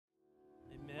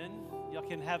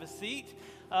can have a seat.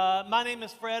 My name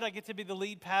is Fred. I get to be the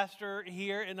lead pastor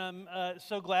here, and I'm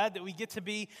so glad that we get to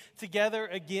be together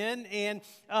again. And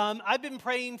I've been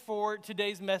praying for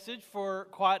today's message for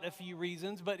quite a few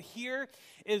reasons, but here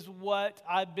is what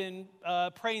I've been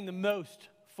praying the most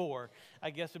for,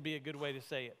 I guess would be a good way to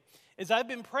say it. Is I've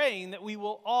been praying that we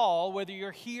will all, whether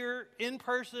you're here in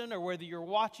person or whether you're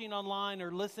watching online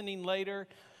or listening later,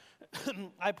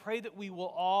 I pray that we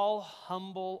will all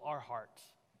humble our hearts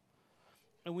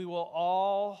and we will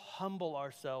all humble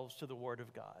ourselves to the Word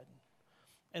of God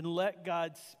and let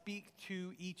God speak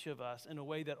to each of us in a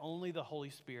way that only the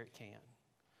Holy Spirit can.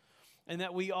 And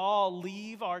that we all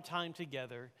leave our time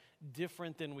together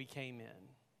different than we came in,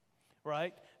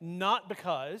 right? Not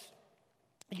because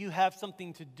you have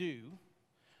something to do,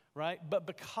 right? But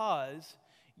because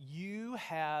you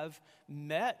have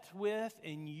met with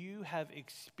and you have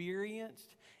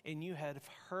experienced and you have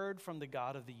heard from the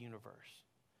God of the universe.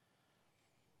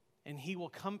 And He will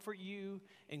comfort you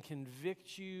and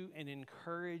convict you and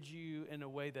encourage you in a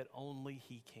way that only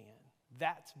He can.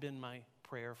 That's been my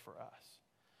prayer for us.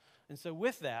 And so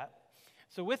with that,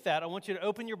 I want you to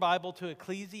open your Bible to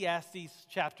Ecclesiastes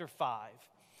chapter 5.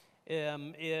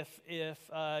 If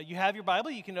you have your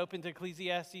Bible, you can open to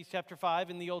Ecclesiastes chapter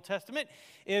 5 in the Old Testament.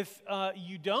 If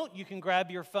you don't, you can grab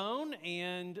your phone,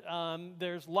 and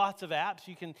there's lots of apps.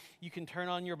 You can turn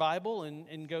on your Bible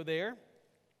and go there.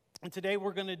 And today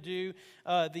we're going to do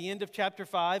the end of chapter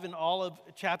 5 and all of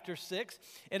chapter 6.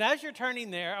 And as you're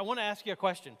turning there, I want to ask you a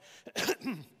question.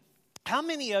 How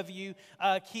many of you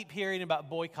keep hearing about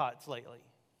boycotts lately?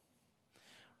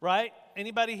 Right?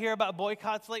 Anybody hear about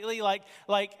boycotts lately? Like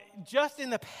just in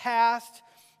the past,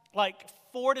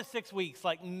 4 to 6 weeks,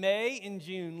 like May and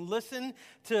June, listen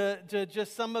to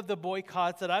just some of the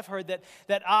boycotts that I've heard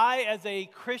that I as a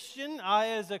Christian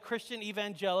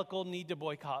evangelical need to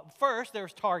boycott. First,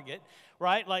 there's Target,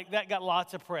 right? Like that got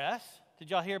lots of press. Did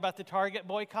y'all hear about the Target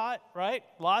boycott, right?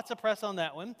 Lots of press on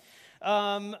that one.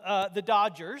 The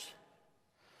Dodgers.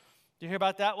 Did you hear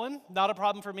about that one? Not a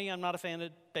problem for me. I'm not a fan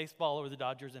of baseball or the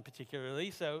Dodgers in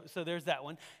particularly, so there's that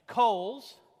one.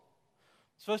 Kohl's.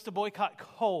 Supposed to boycott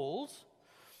Kohl's.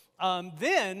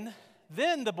 Then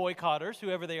the boycotters,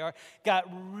 whoever they are, got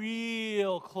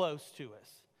real close to us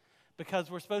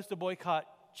because we're supposed to boycott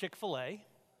Chick-fil-A.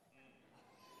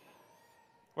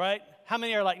 Right? How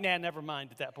many are like, nah, never mind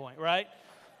at that point, right?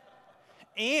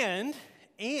 And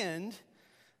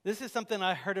this is something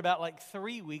I heard about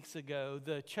 3 weeks ago.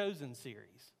 The Chosen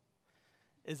series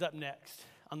is up next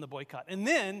on the boycott. And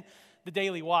then the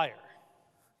Daily Wire,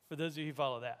 for those of you who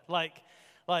follow that.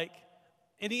 Like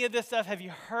any of this stuff, have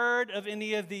you heard of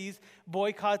any of these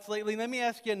boycotts lately? Let me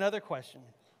ask you another question.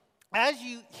 As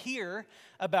you hear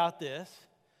about this,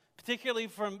 particularly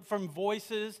from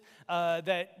voices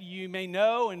that you may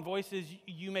know and voices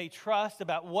you may trust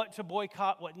about what to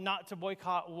boycott, what not to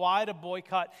boycott, why to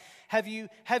boycott, have you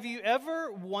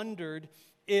ever wondered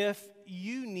if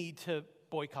you need to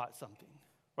boycott something?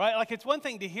 Right? It's one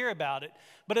thing to hear about it,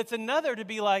 but it's another to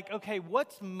be like, okay,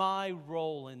 what's my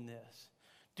role in this?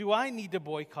 Do I need to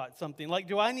boycott something?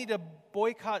 Do I need to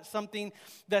boycott something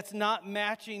that's not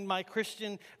matching my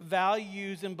Christian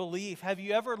values and belief? Have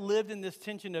you ever lived in this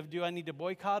tension of, do I need to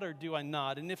boycott or do I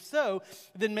not? And if so,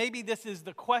 then maybe this is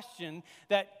the question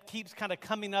that keeps kind of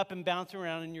coming up and bouncing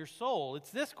around in your soul.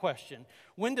 It's this question: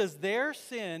 when does their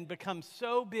sin become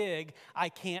so big I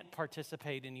can't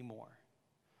participate anymore?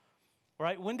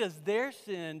 Right? When does their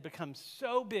sin become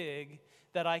so big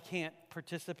that I can't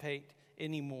participate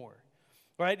anymore?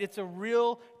 Right? It's a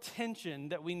real tension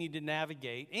that we need to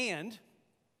navigate. And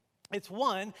it's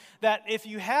one that if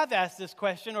you have asked this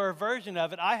question or a version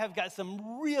of it, I have got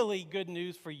some really good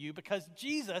news for you because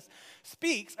Jesus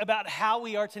speaks about how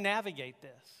we are to navigate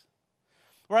this.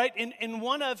 Right? In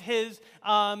one of his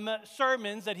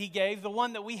sermons that he gave, the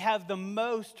one that we have the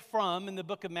most from in the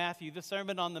book of Matthew, the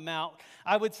Sermon on the Mount,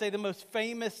 I would say the most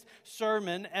famous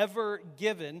sermon ever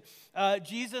given,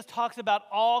 Jesus talks about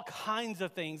all kinds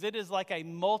of things. It is like a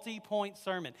multi-point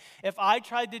sermon. If I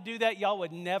tried to do that, y'all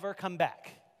would never come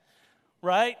back.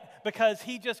 Right? Because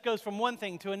he just goes from one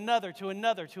thing to another, to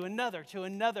another, to another, to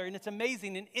another. And it's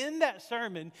amazing. And in that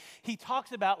sermon, he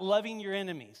talks about loving your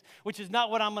enemies, which is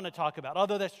not what I'm going to talk about,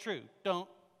 although that's true. Don't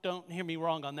hear me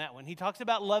wrong on that one. He talks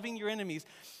about loving your enemies.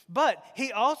 But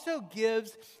he also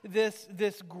gives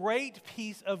this great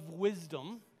piece of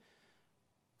wisdom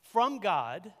from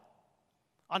God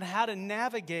on how to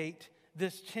navigate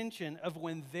this tension of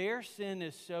when their sin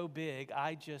is so big,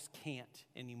 I just can't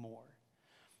anymore.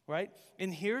 Right?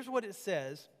 And here's what it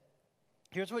says.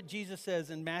 Here's what Jesus says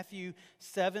in Matthew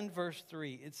 7, verse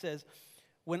 3. It says,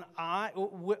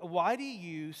 why do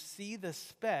you see the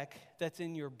speck that's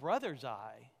in your brother's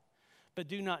eye, but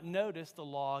do not notice the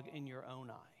log in your own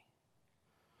eye?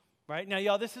 Right? Now,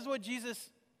 y'all, this is what Jesus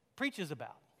preaches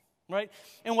about, right?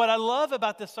 And what I love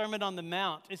about the Sermon on the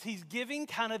Mount is he's giving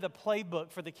kind of the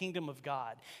playbook for the kingdom of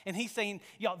God. And he's saying,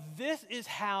 y'all, this is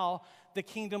how the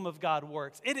kingdom of God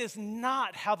works. It is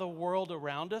not how the world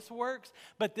around us works,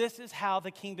 but this is how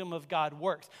the kingdom of God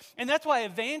works. And that's why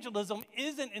evangelism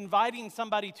isn't inviting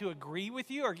somebody to agree with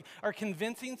you or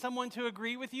convincing someone to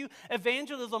agree with you.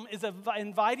 Evangelism is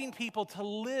inviting people to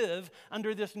live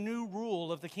under this new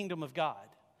rule of the kingdom of God.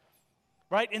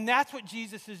 Right? And that's what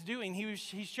Jesus is doing.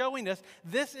 He's showing us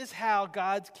this is how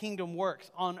God's kingdom works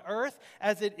on earth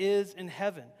as it is in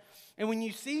heaven. And when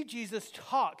you see Jesus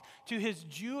talk to his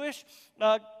Jewish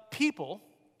people,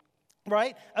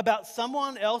 right, about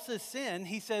someone else's sin,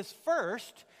 he says,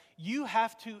 first, you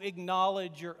have to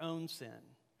acknowledge your own sin.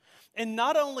 And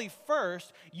not only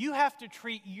first, you have to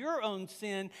treat your own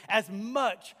sin as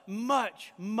much,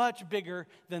 much, much bigger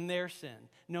than their sin,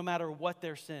 no matter what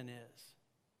their sin is.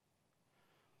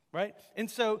 Right? And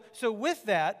so with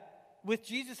that, with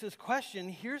Jesus' question,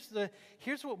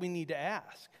 here's what we need to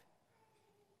ask.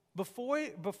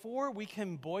 Before we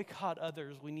can boycott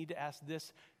others, we need to ask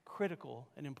this critical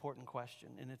and important question,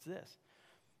 and it's this.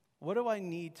 What do I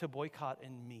need to boycott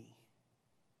in me?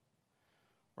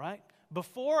 Right?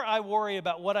 Before I worry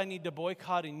about what I need to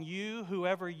boycott in you,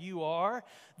 whoever you are,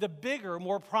 the bigger,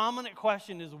 more prominent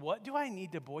question is, what do I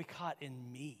need to boycott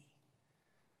in me?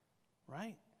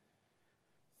 Right?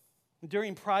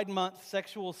 During Pride Month,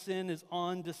 sexual sin is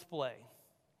on display,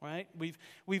 right?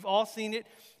 We've all seen it.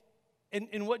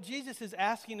 And what Jesus is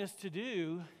asking us to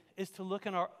do is to look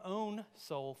in our own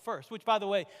soul first, which, by the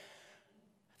way,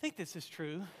 I think this is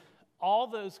true. All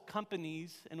those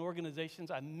companies and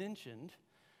organizations I mentioned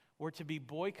were to be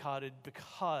boycotted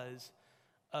because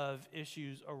of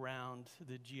issues around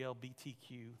the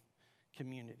GLBTQ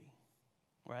community,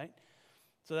 right?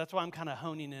 So that's why I'm kind of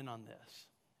honing in on this.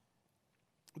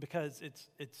 Because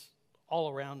it's all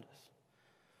around us.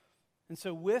 And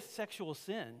so with sexual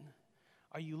sin,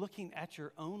 are you looking at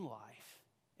your own life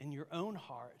and your own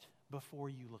heart before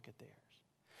you look at theirs?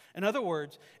 In other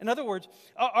words,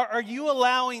 are you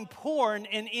allowing porn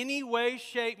in any way,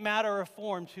 shape, matter, or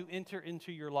form to enter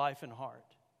into your life and heart?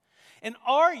 And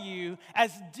are you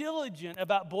as diligent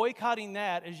about boycotting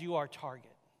that as you are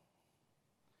Target?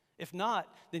 If not,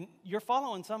 then you're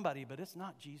following somebody, but it's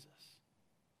not Jesus.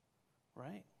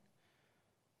 Right?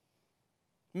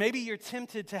 Maybe you're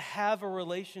tempted to have a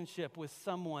relationship with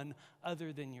someone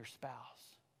other than your spouse.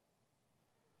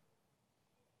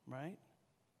 Right?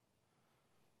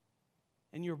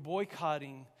 And you're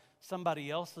boycotting somebody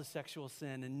else's sexual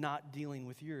sin and not dealing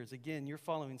with yours. Again, you're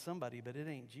following somebody, but it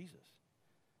ain't Jesus.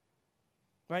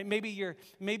 Right? Maybe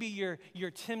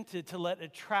you're tempted to let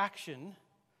attraction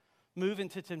move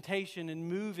into temptation and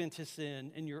move into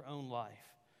sin in your own life.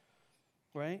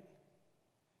 Right?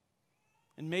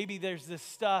 And maybe there's this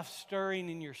stuff stirring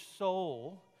in your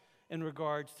soul in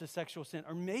regards to sexual sin.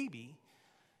 Or maybe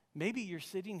you're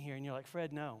sitting here and you're like,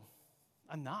 Fred, no,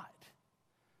 I'm not.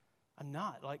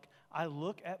 Like, I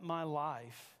look at my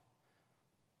life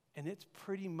and it's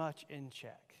pretty much in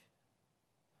check.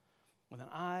 Well, then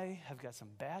I have got some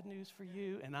bad news for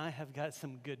you and I have got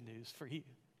some good news for you.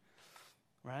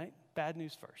 Right? Bad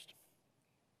news first.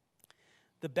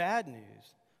 The bad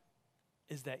news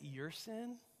is that your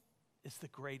sin is the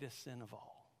greatest sin of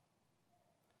all.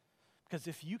 Because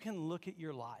if you can look at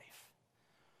your life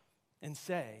and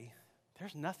say,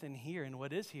 there's nothing here, and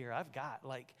what is here, I've got.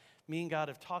 Like, me and God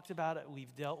have talked about it,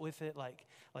 we've dealt with it, like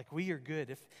we are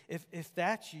good. If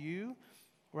that's you,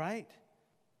 right,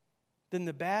 then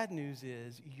the bad news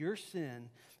is your sin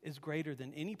is greater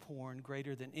than any porn,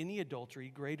 greater than any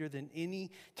adultery, greater than any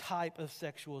type of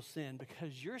sexual sin,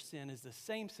 because your sin is the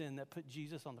same sin that put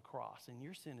Jesus on the cross, and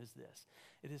your sin is this.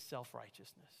 It is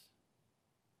self-righteousness.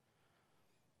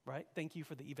 Right? Thank you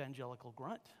for the evangelical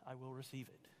grunt. I will receive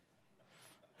it.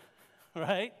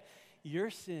 Right? Your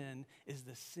sin is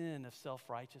the sin of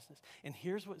self-righteousness. And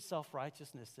here's what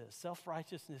self-righteousness is.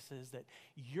 Self-righteousness is that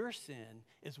your sin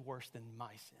is worse than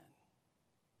my sin.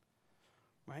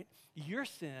 Right? Your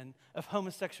sin of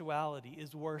homosexuality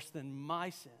is worse than my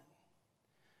sin.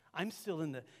 I'm still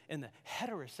in the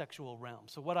heterosexual realm.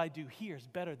 So what I do here is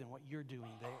better than what you're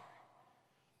doing there.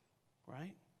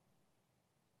 Right?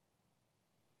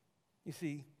 You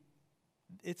see,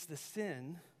 it's the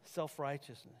sin,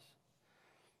 self-righteousness,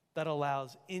 that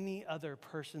allows any other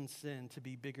person's sin to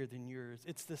be bigger than yours.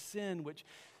 It's the sin which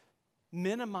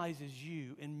minimizes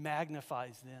you and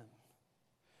magnifies them.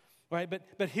 Right?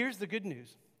 But here's the good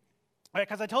news. Right?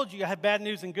 Because I told you I have bad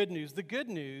news and good news. The good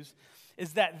news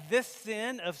is that this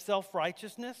sin of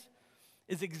self-righteousness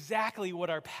is exactly what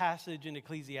our passage in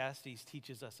Ecclesiastes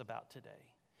teaches us about today.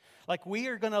 Like, we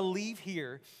are going to leave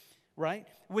here, right,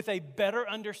 with a better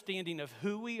understanding of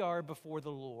who we are before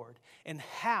the Lord and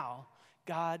how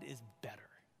God is better.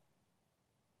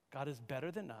 God is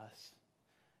better than us.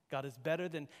 God is better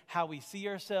than how we see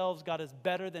ourselves. God is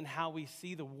better than how we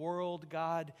see the world.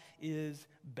 God is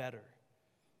better.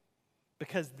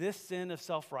 Because this sin of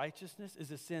self-righteousness is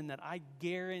a sin that I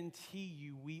guarantee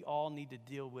you we all need to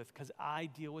deal with, because I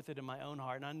deal with it in my own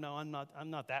heart. And I know I'm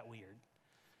not that weird,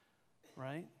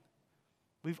 right?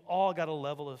 We've all got a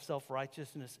level of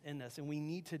self-righteousness in us, and we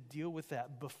need to deal with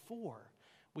that before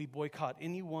we boycott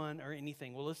anyone or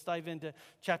anything. Well, let's dive into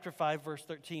chapter 5, verse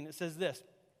 13. It says this.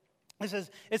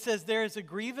 It says, there is a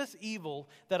grievous evil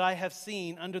that I have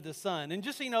seen under the sun. And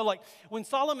just so you know, like when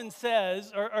Solomon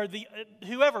says, or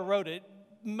whoever wrote it,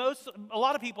 a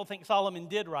lot of people think Solomon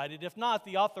did write it. If not,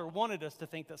 the author wanted us to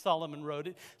think that Solomon wrote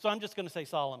it. So I'm just going to say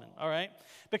Solomon, all right?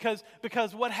 Because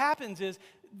what happens is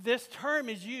this term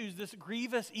is used, this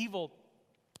grievous evil.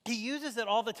 He uses it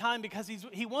all the time because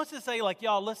he wants to say, like,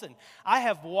 y'all, listen, I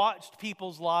have watched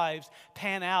people's lives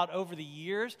pan out over the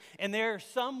years, and there are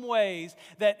some ways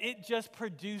that it just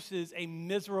produces a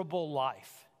miserable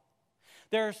life.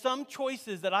 There are some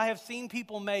choices that I have seen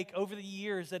people make over the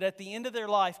years that at the end of their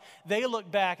life, they look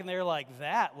back and they're like,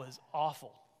 that was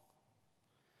awful.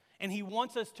 And he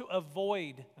wants us to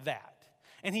avoid that.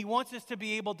 And he wants us to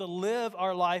be able to live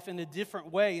our life in a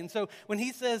different way. And so when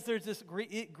he says there's this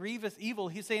grievous evil,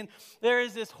 he's saying there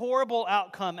is this horrible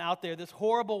outcome out there, this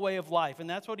horrible way of life. And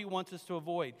that's what he wants us to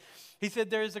avoid. He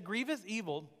said there is a grievous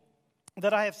evil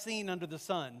that I have seen under the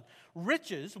sun.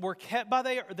 Riches were kept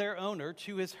by their owner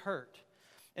to his hurt.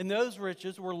 And those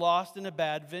riches were lost in a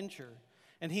bad venture.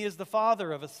 And he is the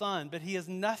father of a son, but he has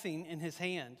nothing in his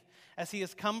hand. As he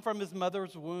has come from his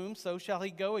mother's womb, so shall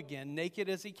he go again, naked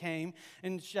as he came,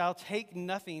 and shall take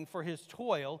nothing for his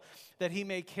toil that he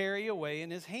may carry away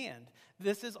in his hand.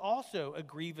 This is also a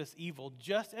grievous evil.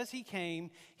 Just as he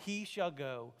came, he shall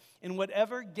go. And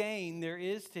whatever gain there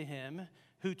is to him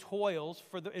who toils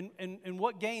for the and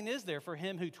what gain is there for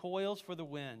him who toils for the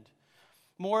wind?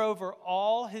 Moreover,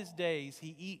 all his days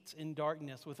he eats in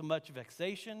darkness with much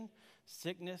vexation,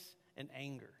 sickness, and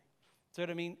anger. So what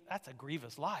I mean, that's a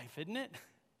grievous life, isn't it?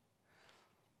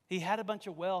 He had a bunch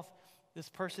of wealth, this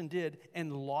person did,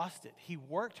 and lost it. He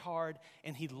worked hard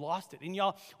and he lost it. And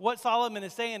y'all, what Solomon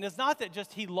is saying is not that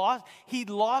just he lost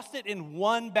it in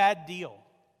one bad deal.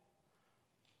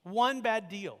 One bad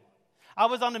deal. I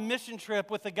was on a mission trip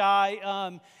with a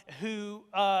guy who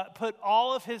put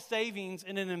all of his savings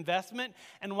in an investment,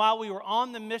 and while we were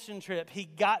on the mission trip, he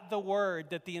got the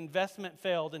word that the investment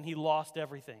failed and he lost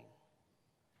everything.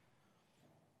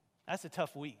 That's a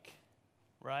tough week,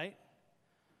 right?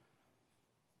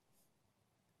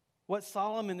 What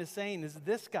Solomon is saying is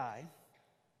this guy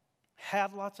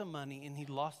had lots of money and he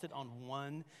lost it on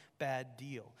one bad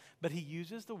deal. But he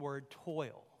uses the word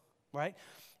toil, right?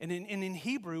 And in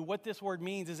Hebrew, what this word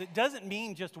means is it doesn't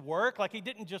mean just work. Like he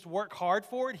didn't just work hard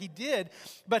for it. He did.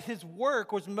 But his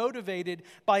work was motivated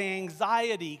by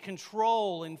anxiety,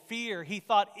 control, and fear. He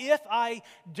thought, if I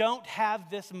don't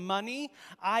have this money,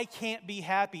 I can't be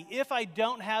happy. If I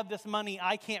don't have this money,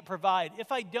 I can't provide.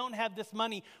 If I don't have this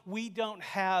money, we don't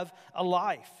have a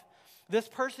life. This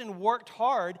person worked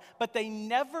hard, but they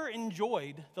never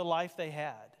enjoyed the life they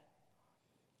had.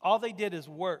 All they did is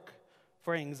work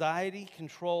for anxiety,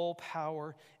 control,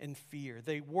 power, and fear.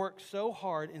 They worked so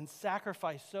hard and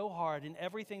sacrificed so hard, and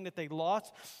everything that they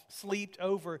lost, sleeped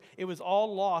over, it was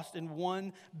all lost in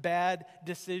one bad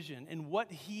decision. And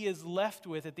what he is left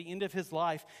with at the end of his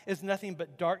life is nothing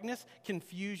but darkness,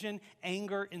 confusion,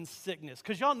 anger, and sickness.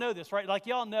 Because y'all know this, right? Like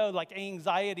y'all know, like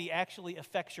anxiety actually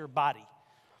affects your body,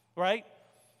 right?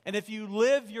 And if you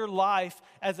live your life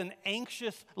as an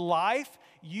anxious life,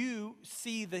 you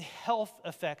see the health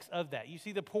effects of that. You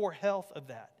see the poor health of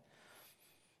that.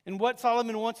 And what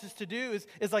Solomon wants us to do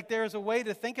is like there is a way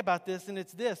to think about this, and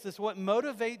it's this. It's what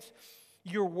motivates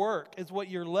your work is what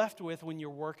you're left with when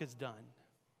your work is done.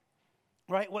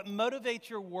 Right? What motivates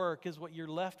your work is what you're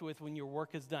left with when your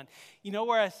work is done. You know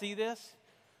where I see this?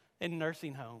 In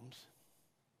nursing homes.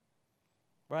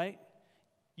 Right?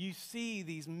 You see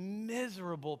these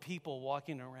miserable people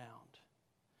walking around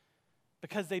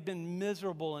because they've been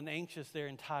miserable and anxious their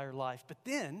entire life. But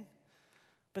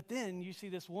then you see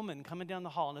this woman coming down the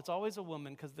hall, and it's always a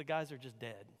woman because the guys are just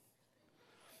dead,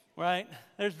 right?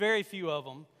 There's very few of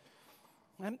them.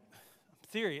 I'm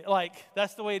serious. Like,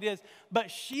 that's the way it is.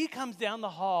 But she comes down the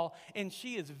hall, and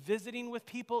she is visiting with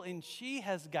people, and she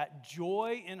has got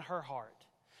joy in her heart.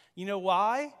 You know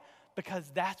why?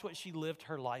 Because that's what she lived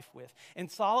her life with.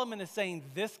 And Solomon is saying,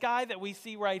 this guy that we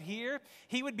see right here,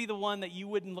 he would be the one that you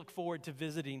wouldn't look forward to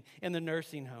visiting in the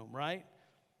nursing home, right?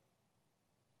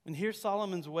 And here's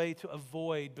Solomon's way to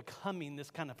avoid becoming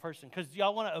this kind of person. Because do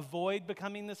y'all want to avoid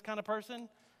becoming this kind of person?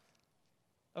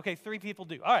 Okay, 3 people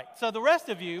do. All right, so the rest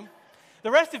of you,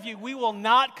 we will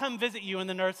not come visit you in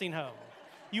the nursing home.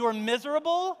 You are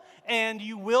miserable, and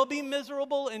you will be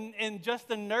miserable, and just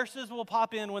the nurses will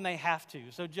pop in when they have to.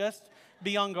 So just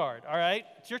be on guard, all right?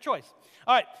 It's your choice.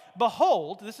 All right,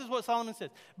 behold, this is what Solomon says.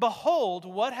 Behold,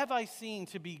 what have I seen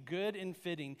to be good and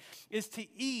fitting is to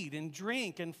eat and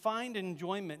drink and find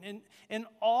enjoyment in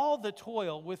all the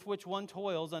toil with which one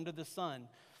toils under the sun.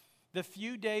 The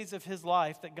few days of his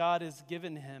life that God has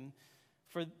given him,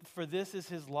 for this is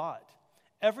his lot.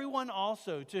 Everyone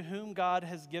also to whom God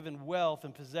has given wealth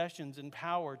and possessions and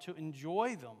power to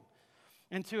enjoy them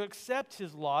and to accept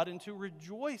his lot and to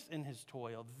rejoice in his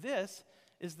toil. This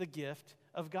is the gift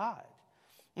of God.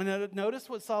 And notice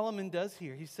what Solomon does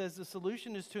here. He says the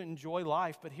solution is to enjoy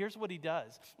life, but here's what he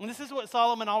does. And this is what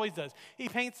Solomon always does. He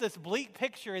paints this bleak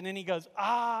picture, and then he goes,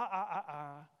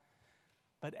 but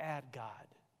add God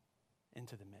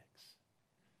into the mix.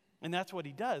 And that's what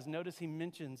he does. Notice he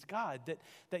mentions God,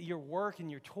 that your work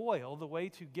and your toil, the way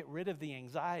to get rid of the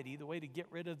anxiety, the way to get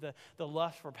rid of the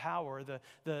lust for power,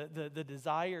 the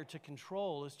desire to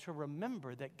control, is to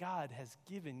remember that God has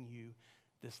given you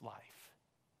this life.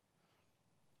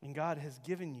 And God has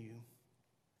given you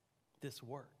this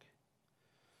work.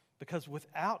 Because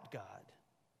without God,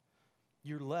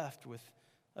 you're left with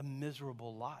a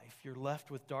miserable life. You're left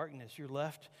with darkness. You're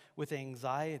left with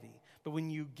anxiety. But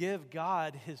when you give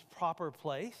God his proper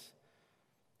place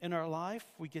in our life,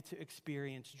 we get to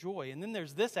experience joy. And then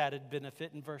there's this added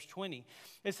benefit in verse 20.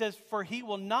 It says, for he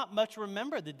will not much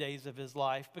remember the days of his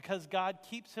life because God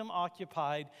keeps him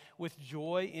occupied with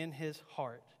joy in his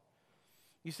heart.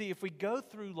 You see, if we go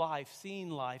through life,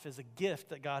 seeing life as a gift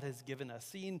that God has given us,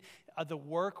 seeing the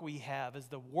work we have as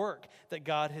the work that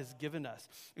God has given us,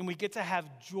 and we get to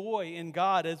have joy in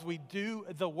God as we do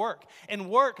the work. And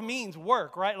work means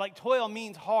work, right? Like toil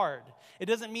means hard. It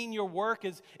doesn't mean your work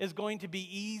is going to be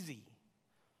easy,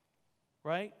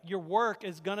 right? Your work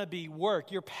is going to be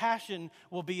work. Your passion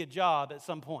will be a job at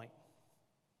some point,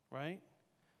 right?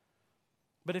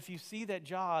 But if you see that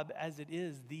job as it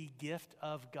is the gift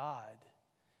of God,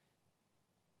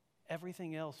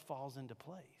 everything else falls into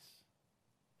place,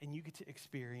 and you get to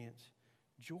experience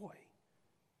joy.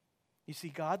 You see,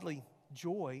 godly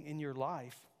joy in your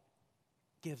life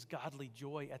gives godly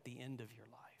joy at the end of your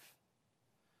life,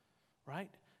 right?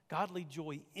 Godly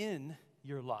joy in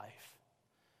your life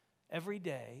every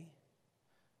day,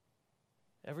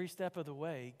 every step of the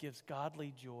way gives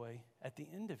godly joy at the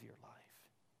end of your life.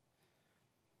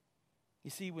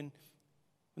 You see, when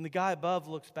the guy above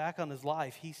looks back on his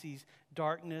life, he sees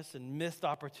darkness and missed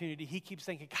opportunity. He keeps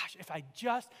thinking, gosh, if I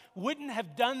just wouldn't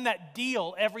have done that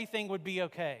deal, everything would be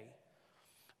okay.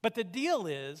 But the deal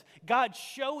is, God's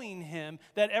showing him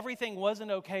that everything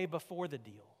wasn't okay before the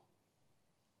deal.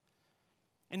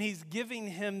 And he's giving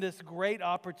him this great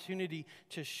opportunity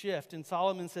to shift. And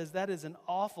Solomon says that is an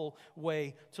awful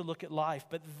way to look at life.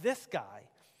 But this guy,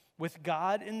 with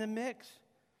God in the mix,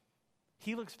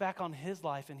 he looks back on his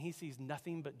life and he sees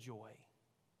nothing but joy.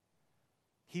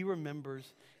 He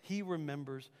remembers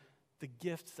the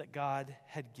gifts that God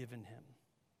had given him.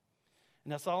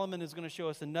 Now Solomon is going to show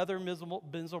us another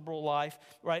miserable life,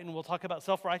 right? And we'll talk about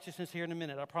self-righteousness here in a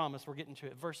minute. I promise we're getting to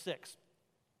it.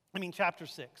 Chapter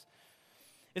 6.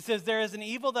 It says, there is an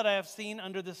evil that I have seen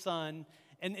under the sun,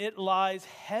 and it lies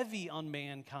heavy on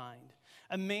mankind.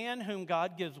 A man whom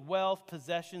God gives wealth,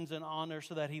 possessions, and honor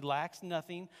so that he lacks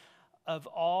nothing of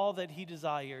all that he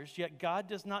desires, yet God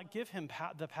does not give him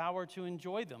the power to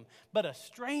enjoy them, but a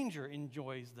stranger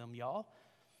enjoys them, y'all.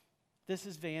 This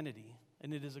is vanity,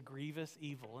 and it is a grievous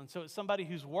evil. And so it's somebody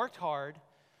who's worked hard,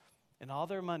 and all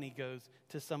their money goes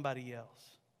to somebody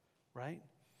else, right?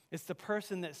 It's the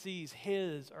person that sees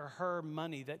his or her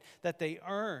money that they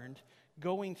earned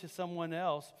going to someone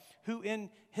else who in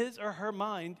his or her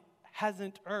mind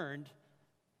hasn't earned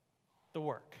the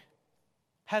work,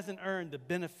 hasn't earned the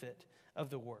benefit of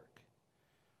the work,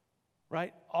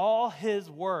 right? All his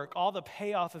work, all the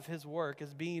payoff of his work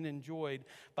is being enjoyed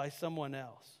by someone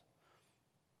else.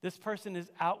 This person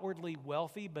is outwardly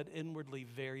wealthy, but inwardly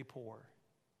very poor,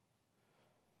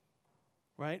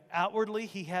 right? Outwardly,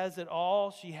 he has it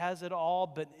all, she has it all,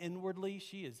 but inwardly,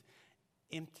 she is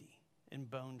empty and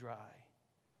bone dry.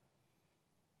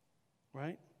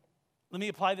 right? Let me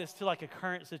apply this to like a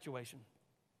current situation.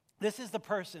 This is the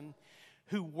person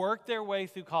who worked their way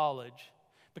through college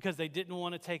because they didn't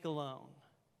want to take a loan.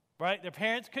 Right? Their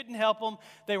parents couldn't help them.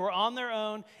 They were on their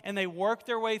own, and they worked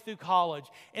their way through college.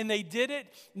 And they did it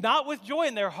not with joy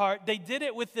in their heart. They did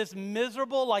it with this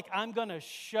miserable, like, I'm going to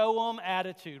show them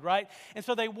attitude, right? And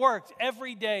so they worked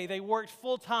every day. They worked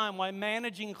full time while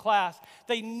managing class.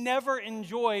 They never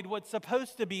enjoyed what's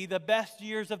supposed to be the best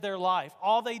years of their life.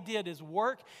 All they did is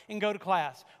work and go to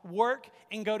class, work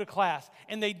and go to class.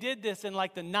 And they did this in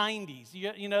like the 90s.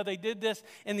 You know, they did this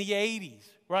in the 80s.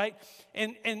 Right?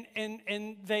 And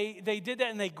they did that,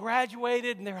 and they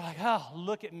graduated, and they were like, oh,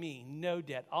 look at me, no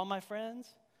debt. All my friends,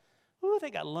 ooh, they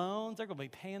got loans. They're going to be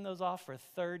paying those off for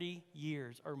 30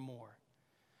 years or more.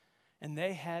 And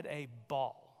they had a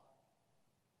ball.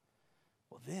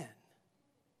 Well, then,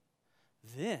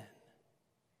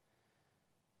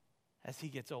 as he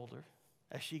gets older,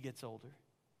 as she gets older,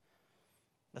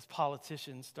 as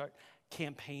politicians start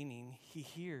campaigning, he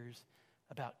hears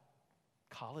about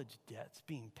college debts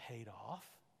being paid off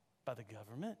by the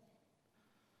government.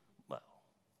 Well,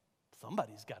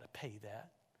 somebody's got to pay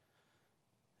that,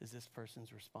 is this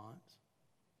person's response.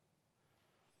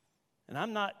 And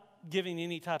I'm not giving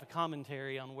any type of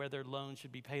commentary on whether loans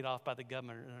should be paid off by the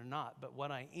government or not, but what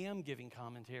I am giving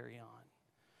commentary on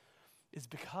is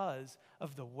because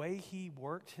of the way he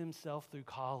worked himself through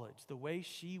college, the way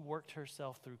she worked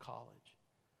herself through college,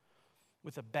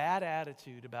 with a bad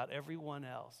attitude about everyone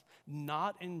else,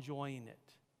 not enjoying it.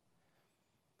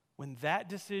 When that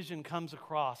decision comes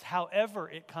across, however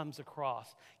it comes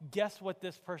across, guess what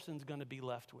this person's going to be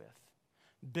left with?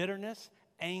 Bitterness,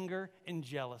 anger, and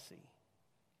jealousy.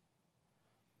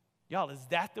 Y'all, is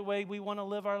that the way we want to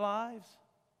live our lives?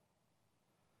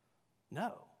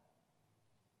 No.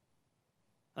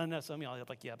 I know some of y'all are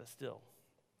like, yeah, but still,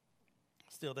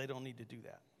 they don't need to do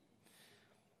that.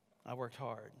 I worked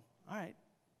hard. All right,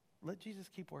 let Jesus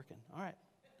keep working. All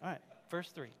right. Verse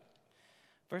 3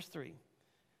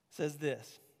 says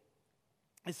this.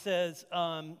 It says,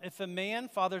 if a man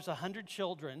fathers 100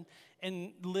 children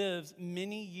and lives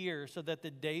many years so that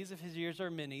the days of his years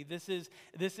are many. This is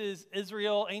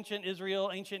Israel,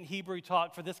 ancient Hebrew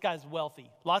talk for this guy's wealthy.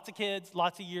 Lots of kids,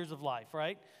 lots of years of life,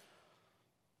 right?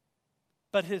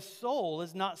 But his soul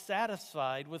is not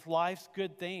satisfied with life's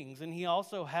good things, and he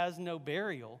also has no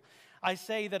burial. I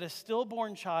say that a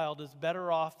stillborn child is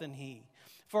better off than he.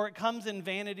 For it comes in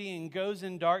vanity and goes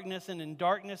in darkness, and in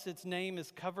darkness its name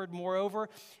is covered. Moreover,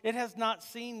 it has not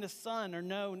seen the sun or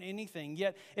known anything,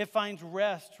 yet it finds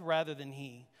rest rather than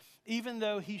he. Even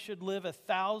though he should live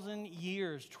 1,000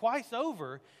 years twice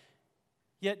over,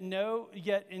 yet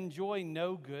enjoy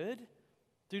no good,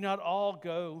 do not all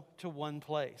go to one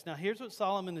place. Now, here's what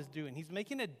Solomon is doing. He's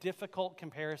making a difficult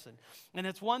comparison. And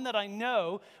it's one that I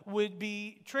know would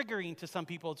be triggering to some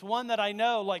people. It's one that I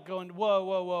know, like going,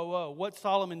 whoa. What's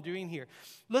Solomon doing here?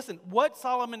 Listen, what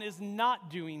Solomon is not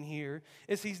doing here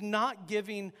is he's not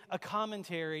giving a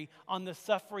commentary on the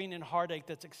suffering and heartache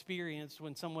that's experienced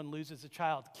when someone loses a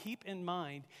child. Keep in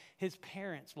mind, his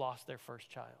parents lost their first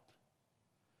child.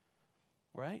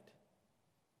 Right?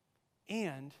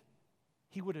 And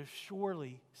he would have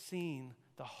surely seen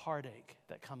the heartache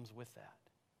that comes with that.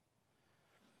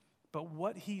 But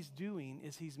what he's doing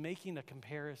is he's making a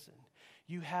comparison.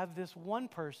 You have this one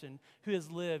person who has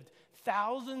lived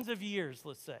thousands of years,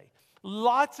 let's say,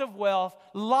 lots of wealth,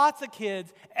 lots of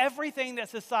kids, everything that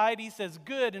society says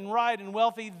good and right and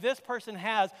wealthy, this person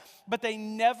has, but they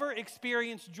never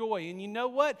experience joy. And you know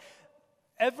what?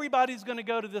 Everybody's going to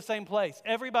go to the same place.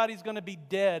 Everybody's going to be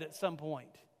dead at some point.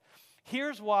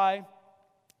 Here's why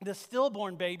the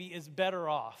stillborn baby is better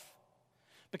off.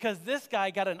 Because this guy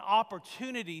got an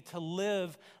opportunity to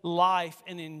live life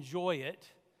and enjoy it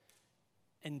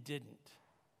and didn't.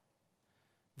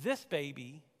 This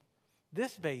baby,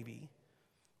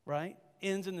 right,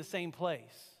 ends in the same place.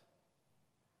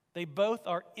 They both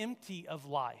are empty of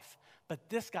life, but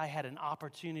this guy had an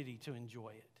opportunity to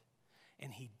enjoy it,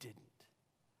 and he didn't.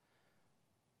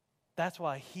 That's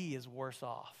why he is worse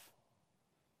off.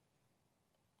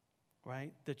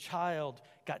 Right? The child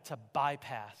got to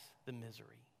bypass the misery.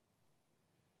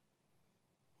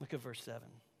 Look at verse 7.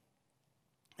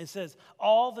 It says,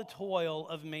 all the toil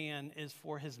of man is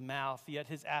for his mouth, yet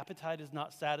his appetite is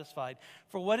not satisfied.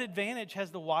 For what advantage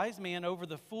has the wise man over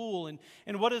the fool?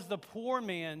 And what does the poor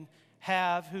man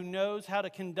have who knows how to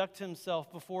conduct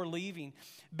himself before leaving?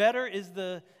 Better is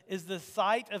the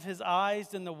sight of his eyes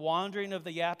than the wandering of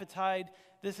the appetite.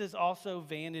 This is also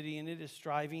vanity, and it is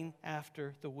striving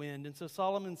after the wind. And so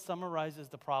Solomon summarizes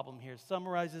the problem here,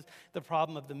 summarizes the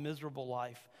problem of the miserable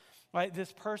life. Right?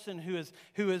 This person who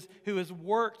has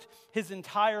worked his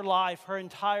entire life, her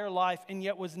entire life, and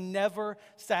yet was never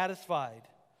satisfied.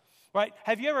 Right?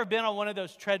 Have you ever been on one of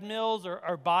those treadmills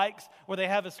or bikes where they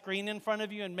have a screen in front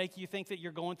of you and make you think that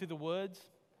you're going through the woods?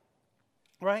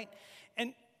 Right?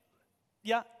 And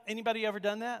yeah, anybody ever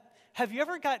done that? Have you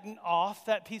ever gotten off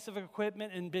that piece of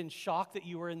equipment and been shocked that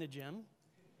you were in the gym?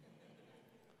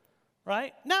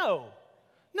 Right? No.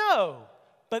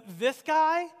 But this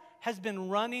guy has been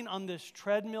running on this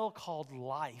treadmill called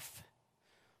life,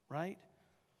 right?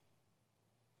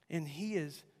 And he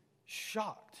is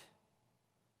shocked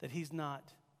that he's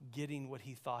not getting what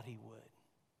he thought he would.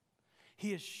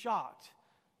 He is shocked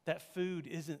that food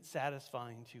isn't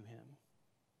satisfying to him,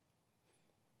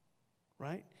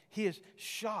 right? He is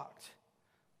shocked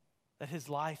that his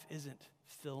life isn't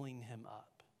filling him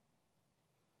up.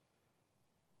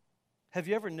 Have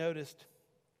you ever noticed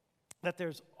that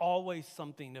there's always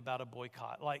something about a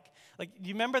boycott? Like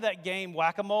you remember that game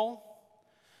Whack-A-Mole,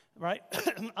 right?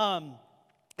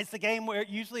 It's the game where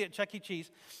usually at Chuck E. Cheese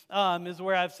is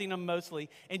where I've seen them mostly,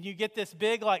 and you get this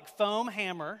big like foam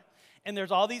hammer, and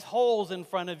there's all these holes in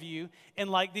front of you, and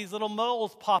like these little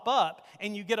moles pop up,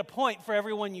 and you get a point for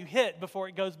every one you hit before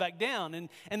it goes back down,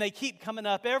 and they keep coming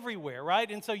up everywhere, right?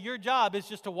 And so your job is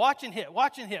just to watch and hit,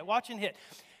 watch and hit, watch and hit.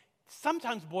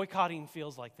 Sometimes boycotting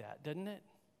feels like that, doesn't it?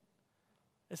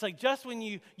 It's like just when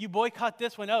you boycott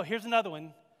this one, oh, here's another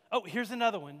one. Oh, here's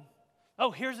another one.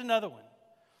 Oh, here's another one.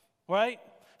 Right?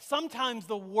 Sometimes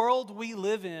the world we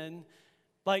live in,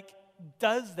 like,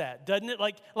 does that, doesn't it?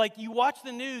 Like you watch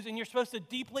the news and you're supposed to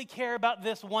deeply care about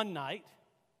this one night,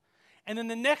 and then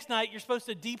the next night you're supposed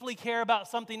to deeply care about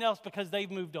something else because they've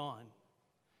moved on.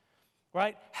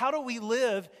 Right? How do we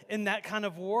live in that kind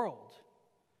of world?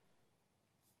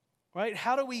 Right?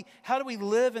 How do we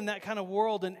live in that kind of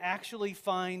world and actually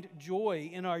find joy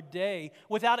in our day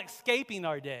without escaping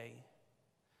our day?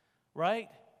 Right?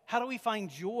 How do we find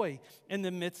joy in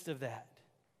the midst of that?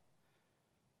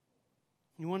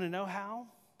 You want to know how?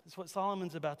 That's what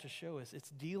Solomon's about to show us. It's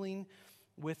dealing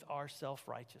with our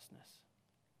self-righteousness.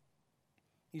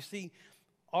 You see,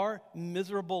 our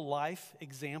miserable life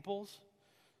examples,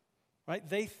 right?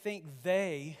 They think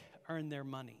they earn their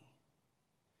money.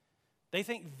 They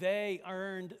think they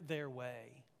earned their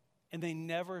way, and they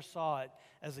never saw it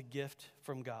as a gift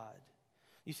from God.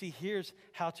 You see, here's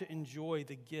how to enjoy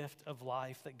the gift of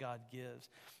life that God gives,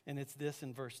 and it's this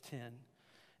in verse 10.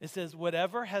 It says,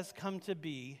 whatever has come to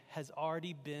be has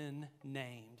already been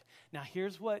named. Now,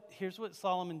 here's what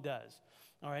Solomon does.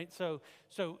 All right, so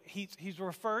he's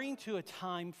referring to a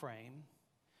time frame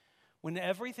when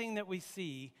everything that we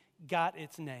see got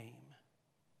its name.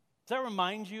 Does that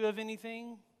remind you of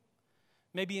anything?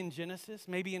 Maybe in Genesis,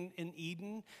 maybe in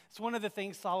Eden. It's one of the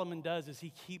things Solomon does is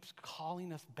he keeps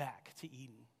calling us back to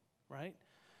Eden, right?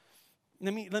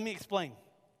 Let me explain.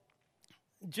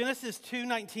 Genesis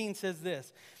 2:19 says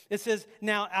this. It says,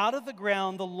 now out of the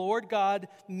ground the Lord God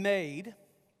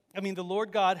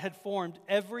had formed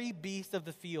every beast of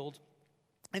the field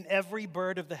and every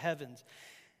bird of the heavens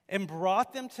and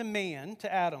brought them to man,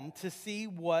 to Adam, to see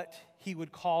what he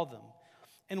would call them.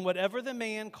 And whatever the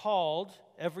man called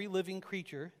every living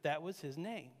creature, that was his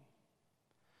name.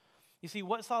 You see,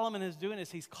 what Solomon is doing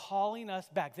is he's calling us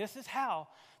back. This is how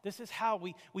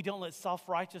we don't let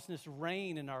self-righteousness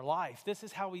reign in our life. This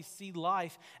is how we see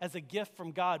life as a gift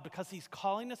from God, because he's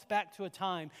calling us back to a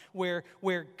time where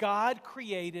God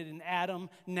created and Adam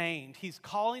named. He's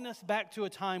calling us back to a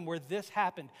time where this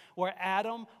happened, where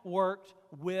Adam worked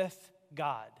with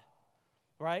God,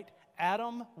 right?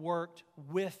 Adam worked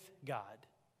with God.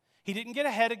 He didn't get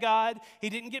ahead of God.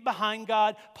 He didn't get behind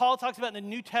God. Paul talks about in the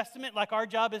New Testament, like our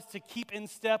job is to keep in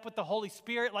step with the Holy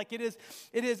Spirit. Like it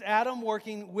is Adam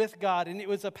working with God. And it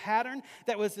was a pattern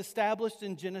that was established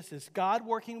in Genesis. God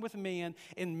working with man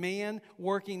and man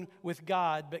working with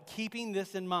God, but keeping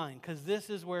this in mind, because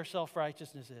this is where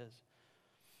self-righteousness is.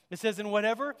 It says, and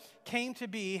whatever came to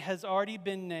be has already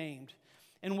been named.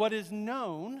 And what is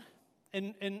known,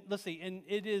 and let's see, and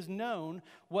it is known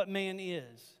what man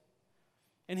is.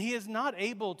 And he is not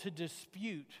able to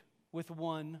dispute with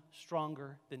one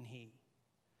stronger than he.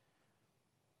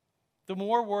 The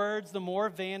more words, the more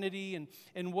vanity,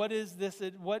 and what is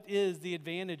the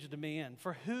advantage to man?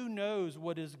 For who knows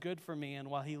what is good for man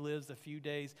while he lives a few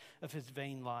days of his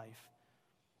vain life,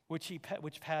 which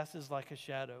passes like a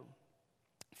shadow?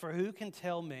 For who can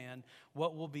tell man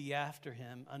what will be after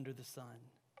him under the sun?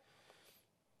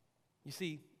 You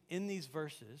see, in these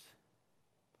verses,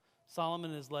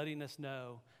 Solomon is letting us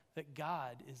know that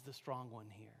God is the strong one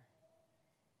here,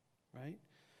 right?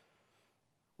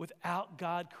 Without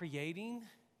God creating,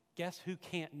 guess who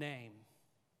can't name?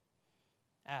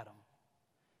 Adam.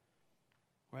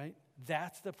 Right?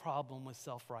 That's the problem with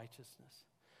self-righteousness.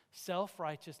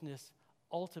 Self-righteousness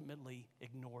ultimately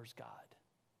ignores God.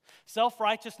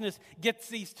 Self-righteousness gets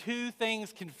these two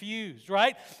things confused,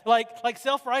 right? Like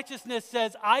self-righteousness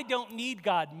says, I don't need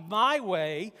God. My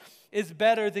way is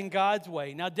better than God's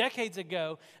way. Now, decades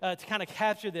ago, to kind of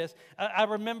capture this, I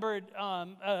remembered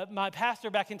my pastor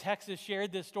back in Texas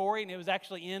shared this story, and it was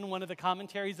actually in one of the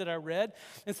commentaries that I read.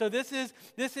 And so this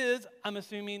is, I'm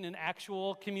assuming, an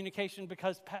actual communication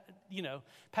because,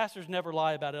 pastors never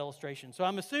lie about illustration. So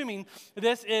I'm assuming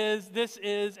this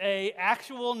is a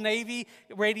actual Navy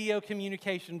radio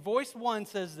communication. Voice 1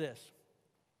 says this: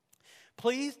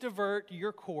 please divert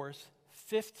your course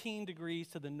 15 degrees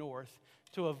to the north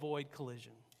to avoid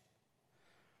collision.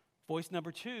 Voice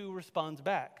number 2 responds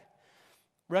back: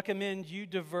 recommend you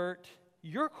divert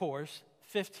your course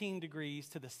 15 degrees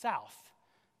to the south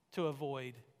to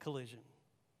avoid collision.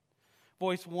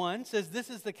 Voice 1 says,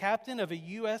 this is the captain of a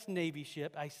U.S. Navy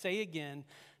ship. I say again,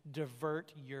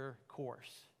 divert your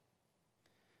course.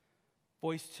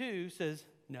 Voice 2 says,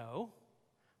 no,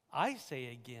 I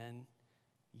say again,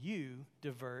 you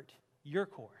divert your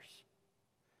course.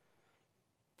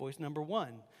 Voice number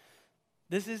 1,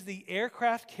 this is the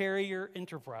aircraft carrier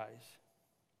Enterprise.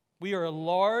 We are a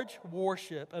large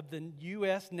warship of the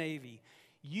U.S. Navy.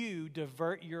 You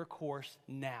divert your course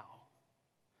now.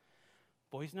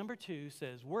 Voice number 2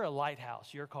 says, we're a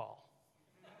lighthouse, your call.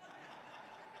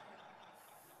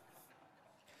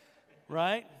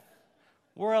 Right?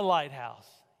 We're a lighthouse,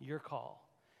 your call.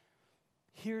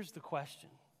 Here's the question.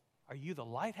 Are you the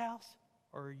lighthouse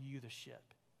or are you the ship?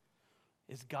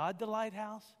 Is God the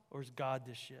lighthouse or is God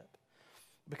the ship?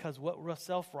 Because what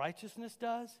self-righteousness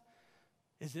does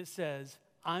is it says,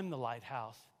 I'm the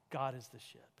lighthouse, God is the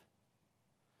ship.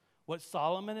 What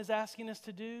Solomon is asking us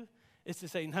to do is to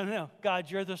say, no, God,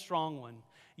 you're the strong one.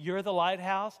 You're the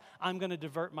lighthouse. I'm going to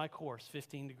divert my course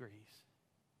 15 degrees.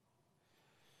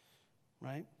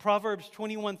 Right? Proverbs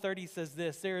 21:30 says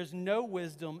this: there is no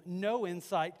wisdom, no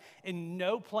insight, and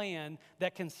no plan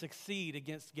that can succeed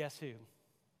against guess who?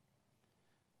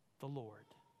 The Lord.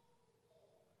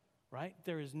 Right?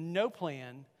 There is no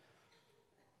plan,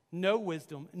 no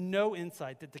wisdom, no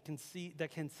insight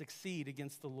that can succeed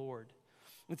against the Lord.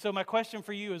 And so my question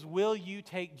for you is, will you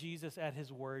take Jesus at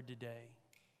his word today?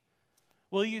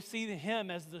 Will you see him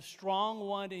as the strong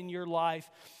one in your life,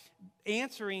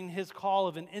 answering his call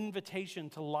of an invitation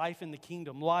to life in the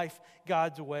kingdom, life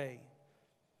God's way?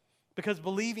 Because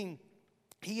believing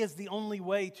he is the only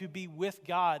way to be with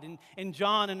God. And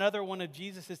John, another one of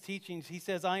Jesus' teachings, he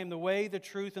says, I am the way, the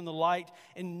truth, and the light,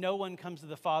 and no one comes to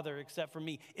the Father except for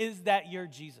me. Is that your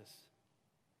Jesus?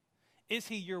 Is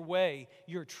he your way,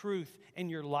 your truth, and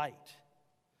your light?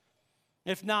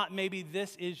 If not, maybe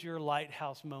this is your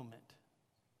lighthouse moment.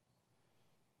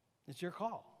 It's your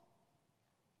call.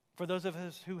 For those of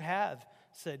us who have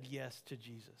said yes to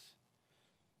Jesus.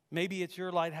 Maybe it's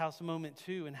your lighthouse moment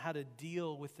too, and how to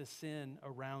deal with the sin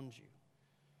around you.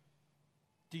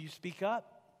 Do you speak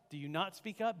up? Do you not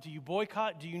speak up? Do you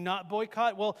boycott? Do you not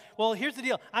boycott? Well, here's the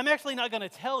deal. I'm actually not going to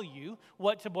tell you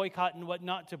what to boycott and what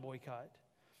not to boycott.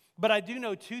 But I do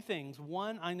know two things.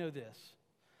 One, I know this.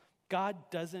 God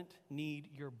doesn't need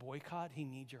your boycott. He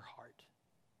needs your heart.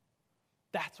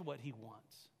 That's what he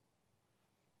wants.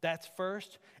 That's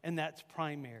first and that's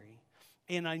primary.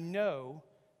 And I know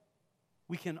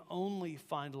we can only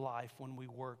find life when we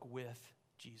work with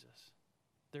Jesus.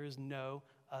 There is no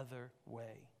other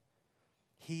way.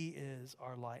 He is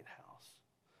our lighthouse.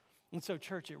 And so,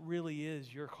 church, it really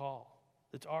is your call.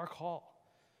 It's our call.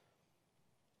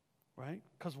 Right?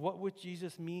 Because what with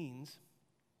Jesus means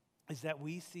is that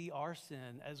we see our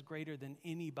sin as greater than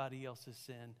anybody else's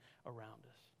sin around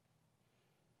us.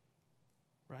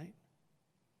 Right?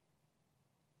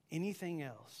 Anything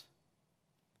else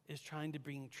is trying to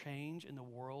bring change in the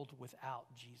world without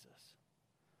Jesus.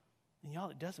 And y'all,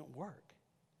 it doesn't work.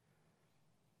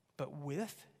 But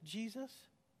with Jesus,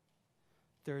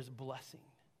 there's blessing.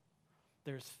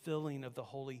 There's filling of the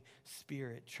Holy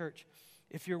Spirit. Church,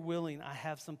 if you're willing, I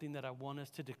have something that I want us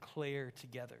to declare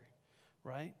together,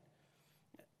 right?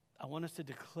 I want us to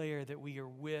declare that we are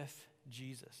with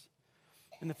Jesus.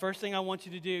 And the first thing I want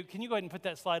you to do, can you go ahead and put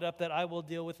that slide up, that I will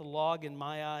deal with the log in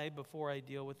my eye before I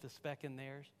deal with the speck in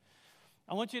theirs?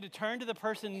 I want you to turn to the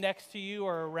person next to you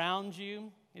or around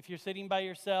you. If you're sitting by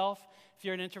yourself, if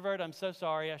you're an introvert, I'm so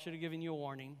sorry. I should have given you a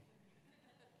warning.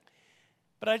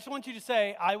 But I just want you to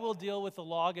say, I will deal with the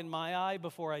log in my eye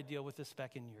before I deal with the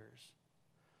speck in yours.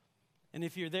 And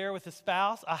if you're there with a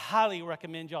spouse, I highly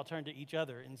recommend y'all turn to each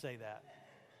other and say that.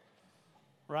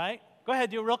 Right? Go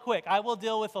ahead, do it real quick. I will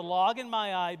deal with the log in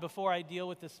my eye before I deal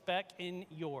with the speck in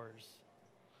yours.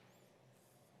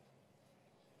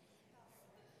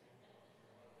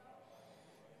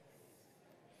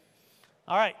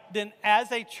 All right, then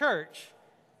as a church,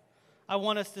 I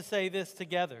want us to say this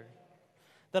together,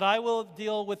 that I will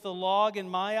deal with the log in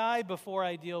my eye before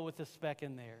I deal with the speck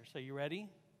in theirs. So you ready?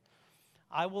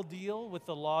 I will deal with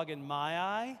the log in my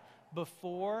eye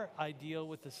before I deal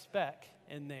with the speck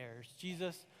in theirs.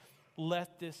 Jesus,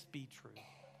 let this be true.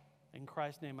 In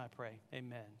Christ's name I pray,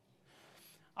 amen.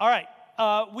 All right,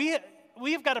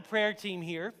 we've got a prayer team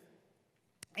here,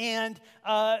 and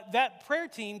that prayer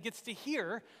team gets to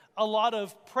hear a lot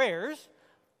of prayers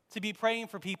to be praying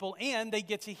for people, and they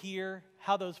get to hear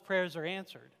how those prayers are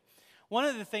answered. One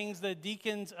of the things the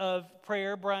deacons of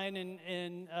prayer, Brian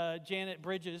and Janet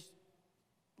Bridges,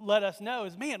 let us know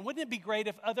is, man, wouldn't it be great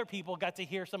if other people got to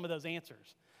hear some of those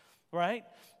answers, right?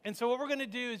 And so what we're going to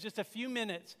do is just a few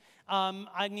minutes.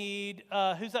 I need,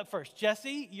 who's up first?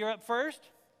 Jesse, you're up first.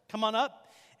 Come on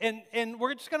up. And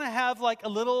we're just going to have like a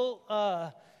little,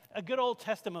 a good old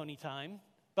testimony time,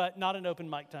 but not an open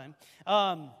mic time.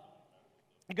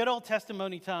 A good old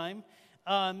testimony time.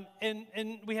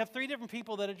 And we have 3 different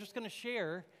people that are just going to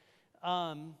share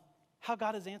how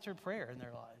God has answered prayer in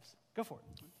their lives. Go for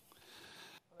it.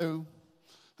 Hello.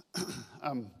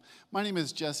 My name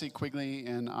is Jesse Quigley,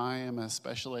 and I am a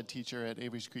special ed teacher at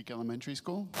Avery's Creek Elementary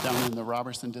School down in the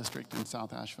Robertson District in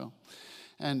South Asheville.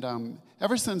 And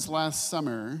ever since last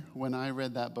summer, when I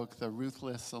read that book, The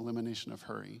Ruthless Elimination of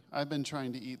Hurry, I've been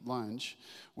trying to eat lunch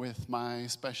with my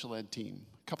special ed team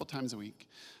a couple times a week.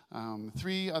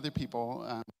 3 other people,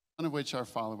 none of which are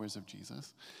followers of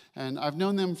Jesus. And I've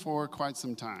known them for quite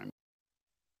some time.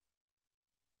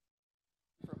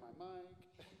 For my mic.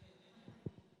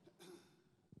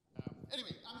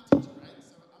 Anyway, I'm a teacher, right?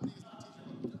 So I'm going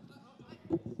to use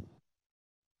my teacher.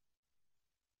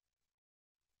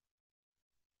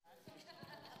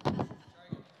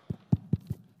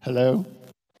 Hello?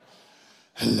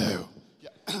 Hello. Yeah.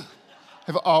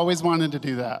 I've always wanted to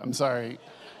do that. I'm sorry.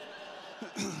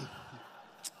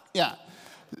 Yeah.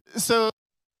 So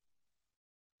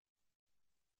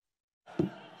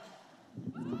now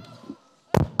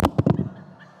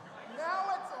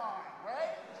it's on,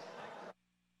 right?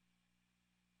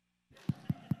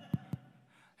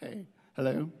 Hey,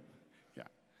 hello. Yeah.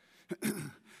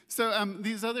 So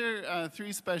these other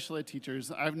 3 special ed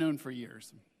teachers I've known for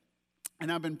years.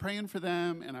 And I've been praying for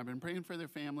them, and I've been praying for their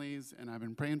families, and I've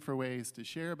been praying for ways to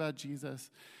share about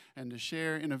Jesus and to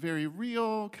share in a very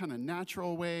real, kind of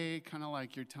natural way, kind of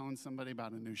like you're telling somebody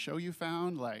about a new show you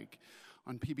found. Like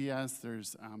on PBS,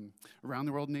 there's Around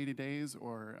the World in 80 Days,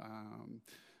 or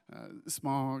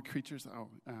Small Creatures.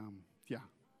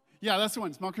 Yeah, that's the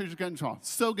one. Small Creatures Get in Trouble.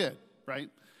 So good, right?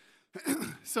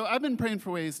 So I've been praying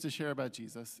for ways to share about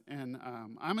Jesus, and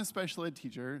I'm a special ed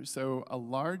teacher, so a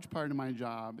large part of my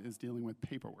job is dealing with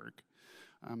paperwork,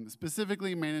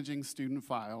 specifically managing student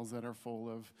files that are full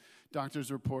of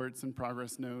doctor's reports and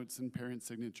progress notes and parent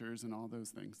signatures and all those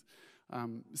things.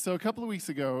 So a couple of weeks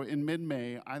ago, in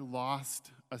mid-May, I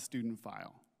lost a student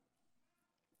file.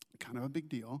 Kind of a big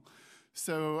deal.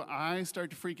 So I start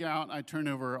to freak out. I turn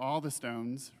over all the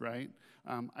stones, right?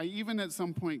 I even at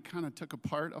some point kind of took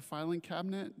apart a filing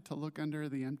cabinet to look under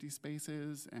the empty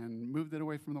spaces and moved it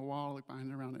away from the wall, looked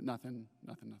behind it, around it, nothing.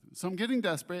 So I'm getting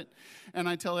desperate, and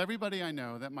I tell everybody I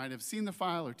know that might have seen the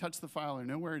file or touched the file or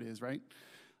know where it is, right?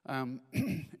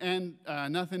 And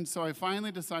nothing, so I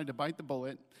finally decided to bite the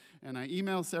bullet, and I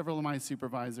emailed several of my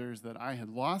supervisors that I had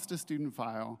lost a student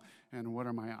file, and what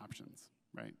are my options,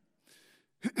 right?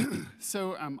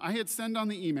 So I hit send on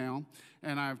the email,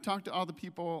 and I've talked to all the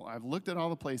people, I've looked at all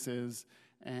the places,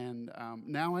 and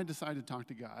now I decide to talk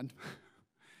to God.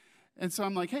 And so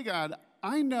I'm like, hey, God,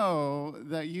 I know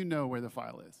that you know where the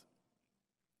file is.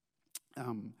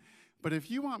 But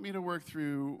if you want me to work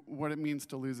through what it means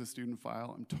to lose a student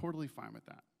file, I'm totally fine with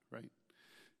that, right?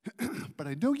 But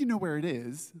I know you know where it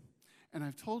is, and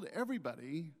I've told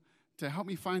everybody to help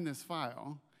me find this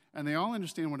file, and they all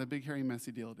understand what a big, hairy,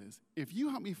 messy deal it is. If you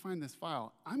help me find this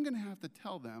file, I'm going to have to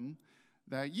tell them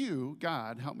that you,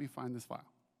 God, help me find this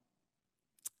file.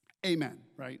 Amen,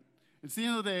 right? It's the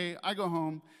end of the day. I go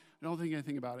home. I don't think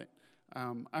anything about it.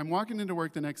 I'm walking into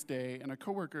work the next day, and a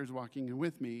coworker is walking in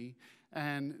with me,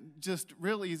 and just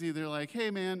real easy, they're like,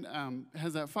 hey, man,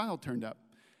 has that file turned up?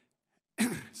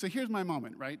 So here's my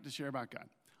moment, right, to share about God.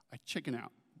 I chicken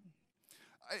out.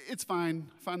 It's fine.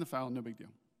 Find the file, no big deal.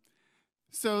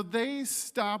 So they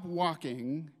stop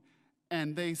walking,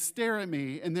 and they stare at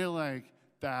me, and they're like,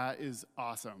 that is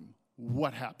awesome.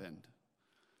 What happened?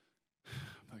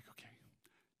 I'm like, okay,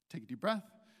 take a deep breath,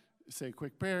 say a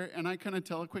quick prayer, and I kind of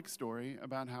tell a quick story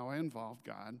about how I involved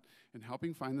God in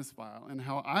helping find this file and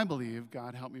how I believe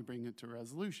God helped me bring it to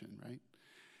resolution, right?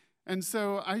 And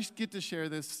so I get to share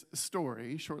this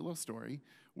story, short little story,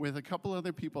 with a couple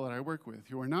other people that I work with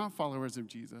who are not followers of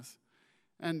Jesus.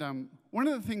 And one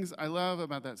of the things I love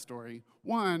about that story,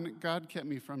 one, God kept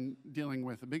me from dealing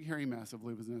with a big hairy mess of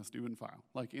lose no student file,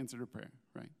 like answered a prayer,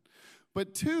 right?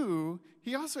 But two,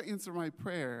 he also answered my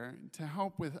prayer to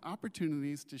help with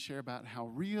opportunities to share about how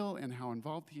real and how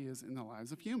involved he is in the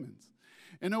lives of humans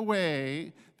in a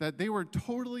way that they were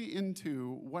totally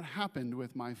into what happened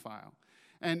with my file.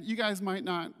 And you guys might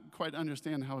not quite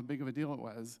understand how big of a deal it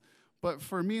was, but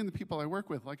for me and the people I work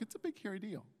with, like, it's a big, hairy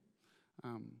deal.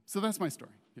 So that's my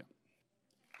story, yeah.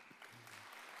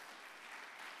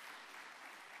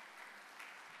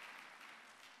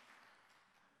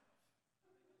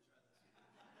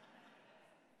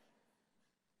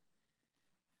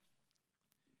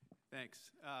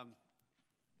 Thanks.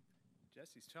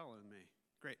 Jesse's telling me.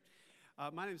 Great.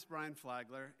 My name is Brian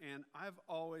Flagler, and I've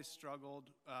always struggled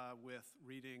with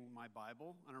reading my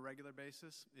Bible on a regular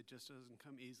basis. It just doesn't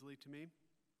come easily to me.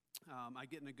 I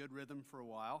get in a good rhythm for a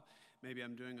while. Maybe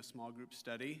I'm doing a small group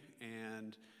study,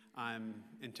 and I'm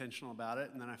intentional about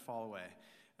it, and then I fall away.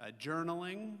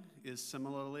 Journaling is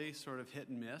similarly sort of hit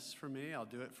and miss for me. I'll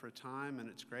do it for a time, and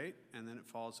it's great, and then it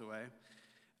falls away.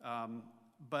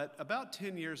 But about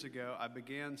 10 years ago, I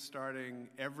began starting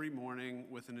every morning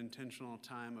with an intentional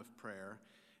time of prayer.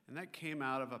 And that came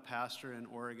out of a pastor in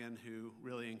Oregon who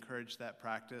really encouraged that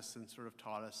practice and sort of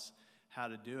taught us how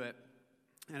to do it.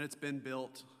 And it's been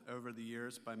built over the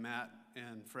years by Matt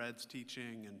and Fred's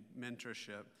teaching and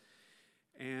mentorship.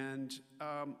 And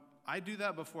I do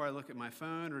that before I look at my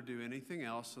phone or do anything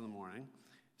else in the morning.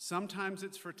 Sometimes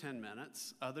it's for 10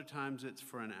 minutes. Other times it's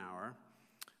for an hour.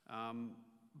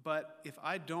 But if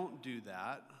I don't do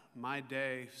that, my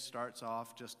day starts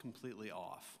off just completely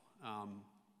off.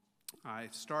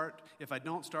 If I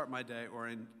don't start my day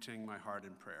orienting my heart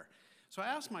in prayer. So I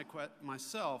ask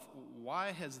myself,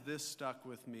 why has this stuck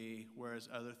with me, whereas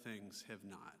other things have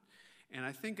not? And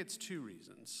I think it's two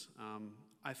reasons.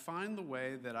 I find the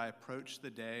way that I approach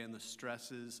the day and the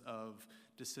stresses of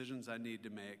decisions I need to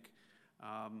make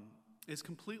is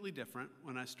completely different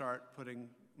when I start putting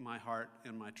my heart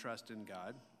and my trust in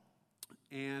God,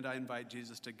 and I invite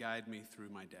Jesus to guide me through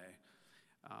my day.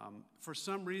 For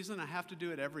some reason, I have to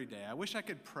do it every day. I wish I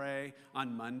could pray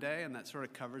on Monday, and that sort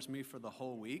of covers me for the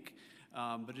whole week,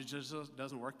 but it just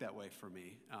doesn't work that way for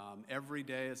me. Every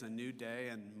day is a new day,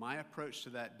 and my approach to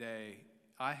that day,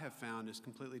 I have found, is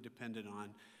completely dependent on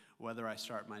whether I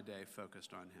start my day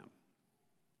focused on Him.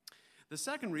 The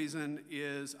second reason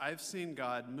is I've seen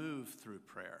God move through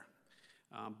prayer.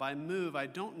 By move, I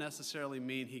don't necessarily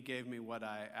mean He gave me what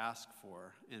I asked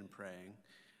for in praying.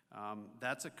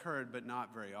 That's occurred, but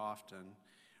not very often.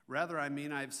 Rather, I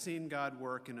mean I've seen God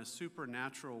work in a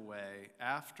supernatural way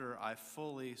after I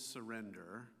fully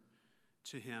surrender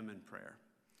to Him in prayer.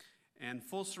 And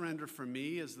full surrender for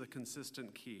me is the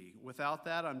consistent key. Without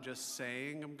that, I'm just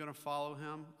saying I'm going to follow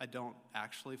Him. I don't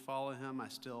actually follow Him. I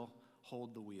still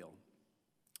hold the wheel.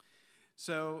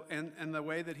 So, and the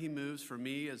way that He moves for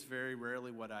me is very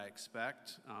rarely what I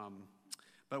expect,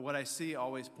 but what I see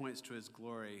always points to His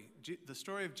glory. The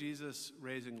story of Jesus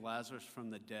raising Lazarus from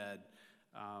the dead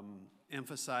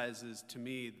emphasizes to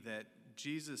me that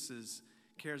Jesus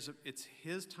cares. It's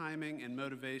His timing and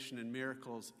motivation and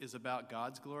miracles is about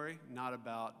God's glory, not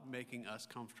about making us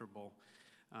comfortable.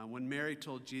 When Mary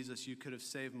told Jesus, "You could have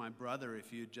saved my brother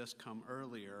if you'd just come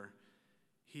earlier,"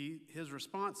 his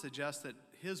response suggests that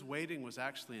his waiting was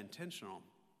actually intentional,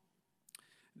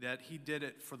 that He did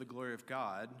it for the glory of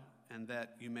God and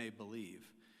that you may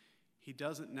believe. He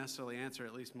doesn't necessarily answer,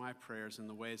 at least my prayers, in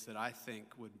the ways that I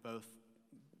think would both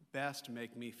best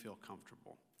make me feel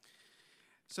comfortable.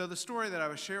 So the story that I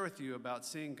would share with you about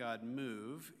seeing God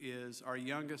move is our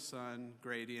youngest son,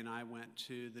 Grady, and I went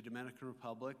to the Dominican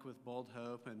Republic with Bold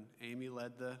Hope, and Amy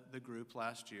led the group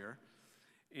last year.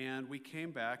 And we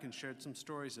came back and shared some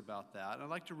stories about that. And I'd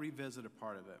like to revisit a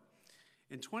part of it.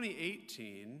 In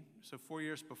 2018, so 4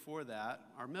 years before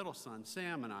that, our middle son,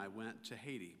 Sam, and I went to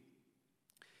Haiti.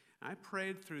 I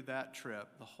prayed through that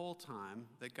trip the whole time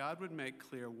that God would make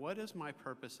clear, what is my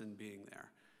purpose in being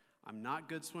there? I'm not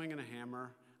good swinging a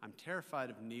hammer. I'm terrified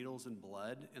of needles and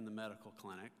blood in the medical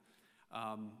clinic.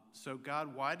 So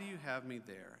God, why do you have me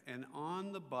there? And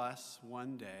on the bus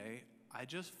one day, I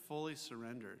just fully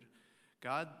surrendered.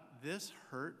 God, this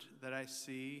hurt that I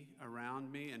see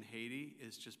around me in Haiti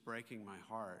is just breaking my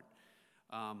heart.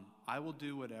 I will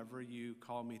do whatever you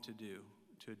call me to do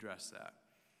to address that.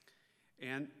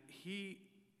 And he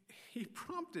he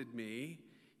prompted me.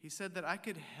 He said that I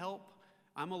could help.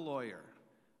 I'm a lawyer.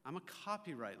 I'm a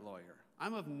copyright lawyer.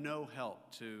 I'm of no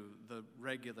help to the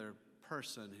regular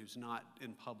person who's not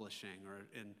in publishing or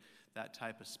in that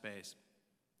type of space.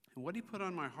 And what he put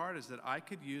on my heart is that I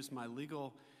could use my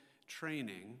legal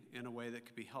training in a way that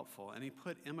could be helpful. And he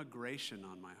put immigration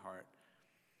on my heart.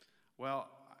 Well,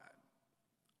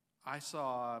 I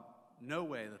saw no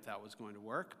way that that was going to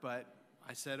work, but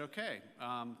I said, okay,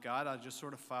 God, I'll just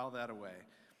sort of file that away.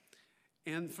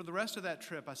 And for the rest of that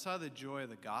trip, I saw the joy of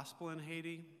the gospel in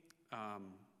Haiti,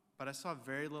 but I saw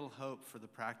very little hope for the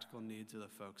practical needs of the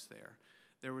folks there.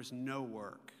 There was no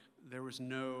work. There was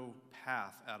no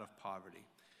path out of poverty.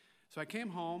 So I came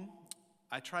home.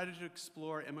 I tried to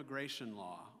explore immigration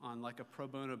law on like a pro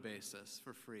bono basis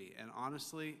for free, and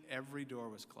honestly, every door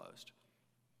was closed.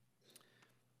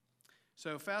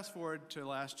 So fast forward to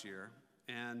last year,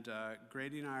 and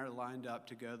Grady and I are lined up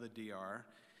to go to the DR.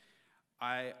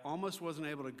 I almost wasn't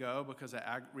able to go because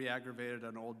I re-aggravated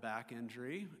an old back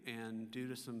injury, and due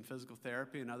to some physical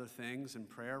therapy and other things and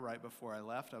prayer right before I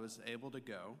left, I was able to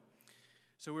go.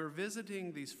 So we were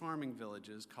visiting these farming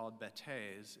villages called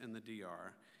Betes in the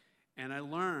DR, and I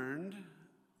learned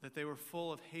that they were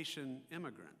full of Haitian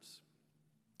immigrants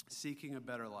seeking a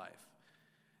better life.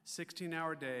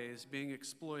 16-hour days being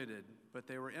exploited, but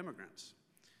they were immigrants.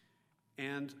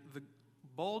 And the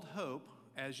Bold Hope,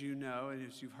 as you know, and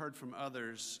as you've heard from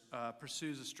others,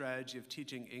 pursues a strategy of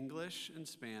teaching English and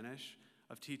Spanish,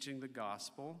 of teaching the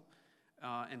gospel,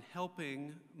 and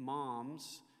helping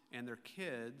moms and their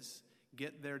kids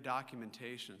get their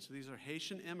documentation. So these are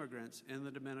Haitian immigrants in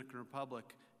the Dominican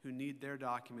Republic who need their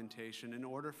documentation. In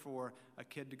order for a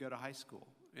kid to go to high school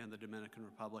in the Dominican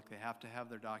Republic, they have to have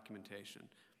their documentation.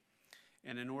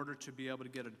 And in order to be able to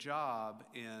get a job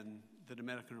in the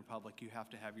Dominican Republic, you have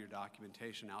to have your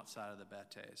documentation outside of the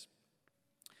Betes.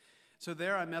 So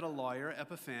there I met a lawyer,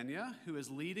 Epiphania, who is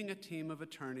leading a team of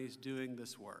attorneys doing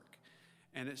this work.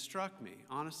 And it struck me,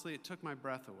 honestly, it took my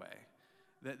breath away,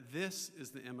 that this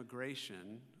is the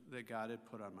immigration that God had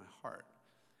put on my heart.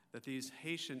 That these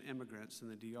Haitian immigrants in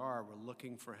the DR were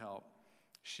looking for help.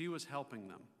 She was helping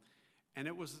them. And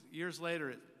it was years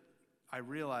later, I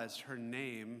realized her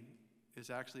name is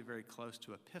actually very close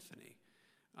to Epiphany,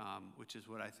 which is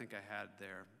what I think I had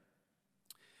there.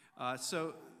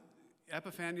 So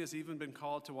Epiphania has even been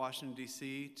called to Washington,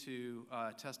 D.C. to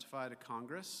testify to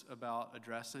Congress about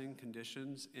addressing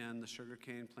conditions in the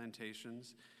sugarcane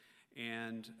plantations.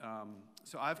 And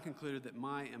so I've concluded that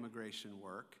my immigration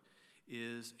work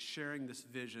is sharing this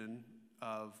vision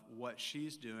of what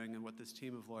she's doing and what this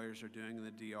team of lawyers are doing in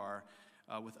the DR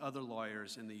with other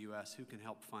lawyers in the U.S. who can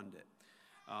help fund it.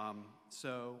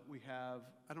 So we have,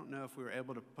 I don't know if we were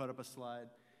able to put up a slide.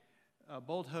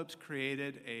 Bold Hope's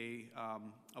created a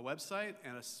website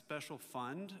and a special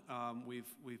fund. We've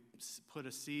put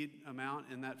a seed amount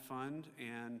in that fund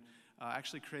and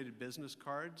actually created business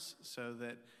cards so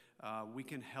that we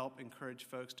can help encourage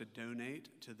folks to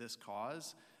donate to this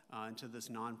cause and to this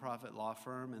nonprofit law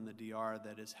firm in the DR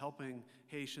that is helping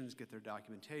Haitians get their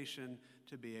documentation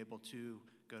to be able to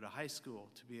go to high school,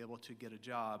 to be able to get a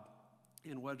job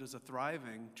in what is a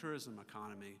thriving tourism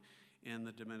economy in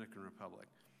the Dominican Republic.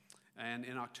 And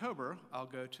in October, I'll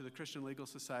go to the Christian Legal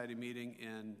Society meeting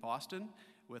in Boston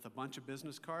with a bunch of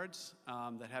business cards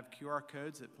that have QR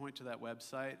codes that point to that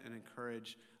website and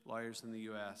encourage lawyers in the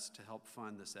U.S. to help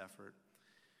fund this effort.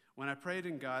 When I prayed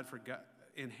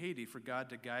in Haiti for God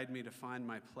to guide me to find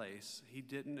my place, he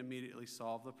didn't immediately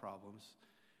solve the problems.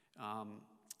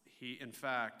 In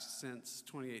fact, since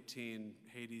 2018,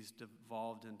 Haiti's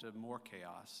devolved into more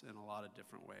chaos in a lot of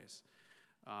different ways.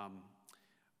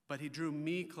 But he drew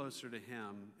me closer to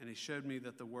him, and he showed me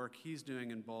that the work he's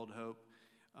doing in Bold Hope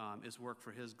is work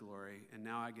for his glory, and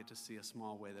now I get to see a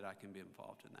small way that I can be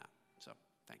involved in that. So,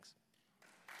 thanks.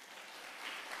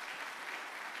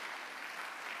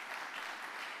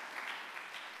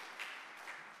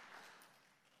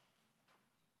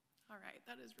 All right,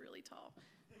 that is really tall.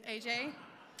 AJ?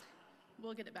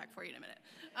 We'll get it back for you in a minute.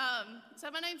 So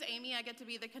my name's Amy. I get to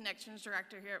be the Connections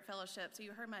Director here at Fellowship. So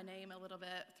you heard my name a little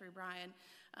bit through Brian.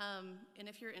 And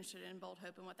if you're interested in Bold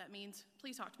Hope and what that means,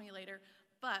 please talk to me later.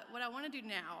 But what I want to do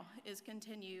now is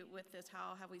continue with this,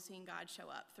 how have we seen God show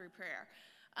up through prayer.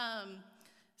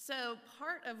 So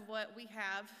part of what we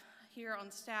have here on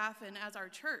staff and as our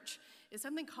church is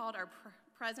something called our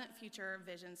Present Future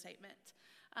Vision Statement.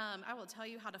 I will tell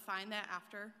you how to find that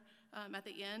after at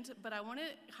the end, but I want to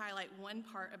highlight one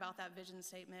part about that vision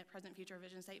statement, present future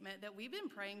vision statement, that we've been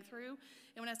praying through.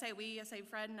 And when I say we, I say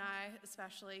Fred and I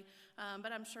especially,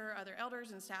 but I'm sure other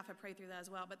elders and staff have prayed through that as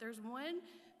well. But there's one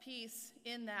piece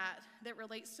in that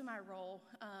relates to my role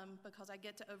because I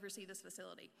get to oversee this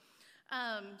facility.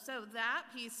 So that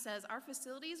piece says, our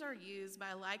facilities are used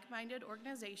by like-minded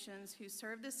organizations who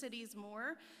serve the cities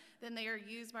more than they are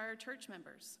used by our church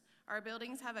members. Our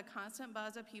buildings have a constant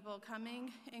buzz of people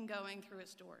coming and going through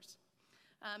its doors.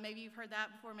 Maybe you've heard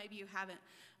that before, maybe you haven't.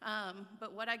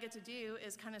 But what I get to do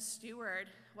is kind of steward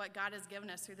what God has given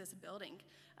us through this building.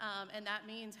 And that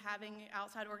means having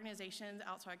outside organizations,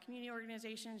 outside community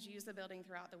organizations use the building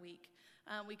throughout the week.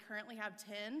 We currently have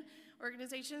 10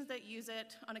 organizations that use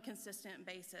it on a consistent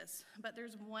basis. But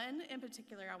there's one in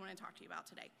particular I want to talk to you about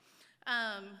today.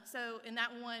 And that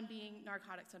one being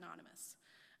Narcotics Anonymous.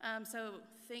 So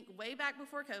think way back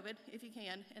before COVID, if you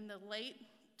can, in the late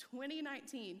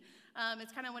 2019.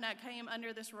 It's kind of when I came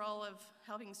under this role of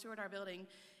helping steward our building.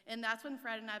 And that's when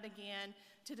Fred and I began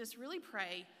to just really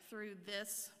pray through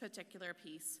this particular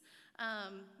piece.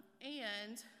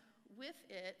 And with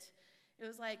it, it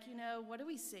was like, what do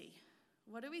we see?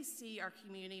 What do we see our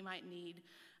community might need?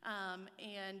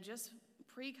 And just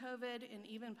pre-COVID and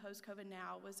even post-COVID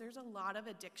now there's a lot of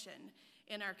addiction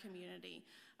in our community.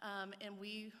 And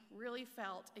we really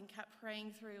felt and kept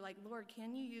praying through, like, Lord,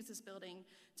 can you use this building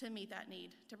to meet that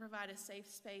need, to provide a safe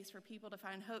space for people to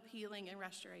find hope, healing, and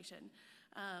restoration?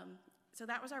 So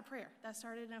that was our prayer. That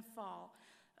started in fall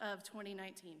of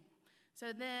 2019.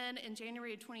 So then in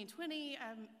January of 2020,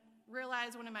 I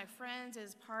realized one of my friends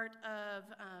is part of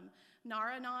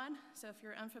Nar-Anon. So if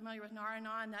you're unfamiliar with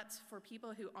Nar-Anon, that's for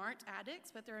people who aren't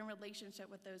addicts, but they're in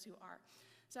relationship with those who are.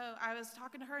 So I was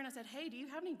talking to her and I said, hey, do you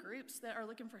have any groups that are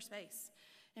looking for space?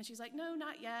 And she's like, no,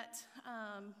 not yet,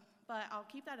 but I'll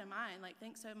keep that in mind. Like,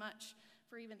 thanks so much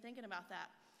for even thinking about that.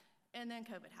 And then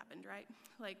COVID happened, right?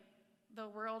 Like, the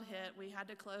world hit, we had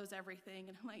to close everything.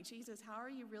 And I'm like, Jesus, how are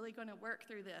you really going to work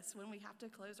through this when we have to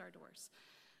close our doors?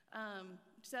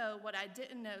 So what I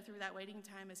didn't know through that waiting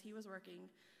time is he was working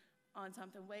on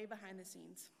something way behind the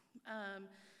scenes.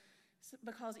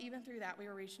 Because even through that, we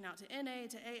were reaching out to NA,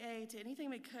 to AA, to anything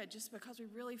we could, just because we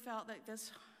really felt that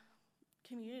this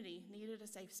community needed a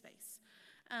safe space.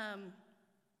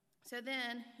 So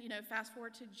then, fast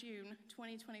forward to June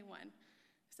 2021.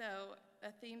 So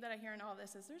a theme that I hear in all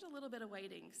this is there's a little bit of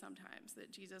waiting sometimes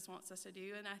that Jesus wants us to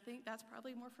do, and I think that's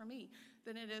probably more for me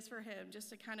than it is for him, just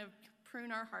to kind of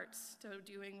prune our hearts to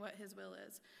doing what his will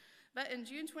is. But in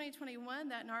June 2021,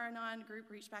 that Nar-Anon group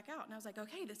reached back out, and I was like,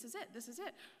 okay, this is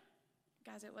it.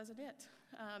 Guys, it wasn't it.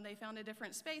 They found a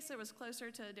different space that was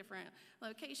closer to a different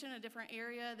location, a different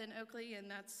area than Oakley, and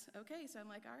that's okay. So I'm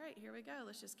like, all right, here we go.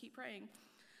 Let's just keep praying.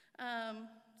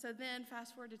 So then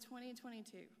fast forward to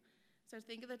 2022. So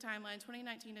think of the timeline,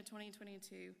 2019 to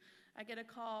 2022. I get a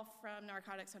call from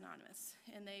Narcotics Anonymous,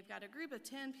 and they've got a group of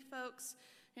 10 folks,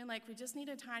 and like, we just need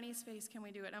a tiny space. Can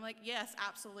we do it? And I'm like, yes,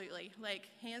 absolutely. Like,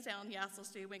 hands down, yes, let's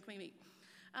do. When can we meet?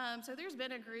 So there's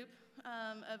been a group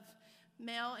of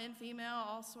male and female,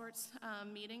 all sorts,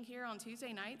 meeting here on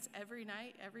Tuesday nights, every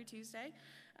night, every Tuesday.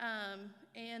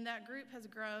 And that group has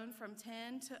grown from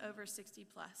 10 to over 60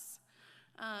 plus.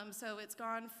 So it's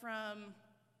gone from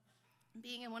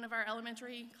being in one of our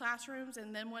elementary classrooms,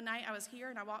 and then one night I was here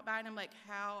and I walked by and I'm like,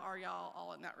 how are y'all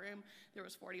all in that room? There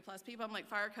was 40 plus people. I'm like,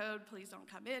 fire code, please don't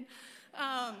come in.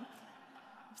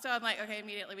 So I'm like, okay,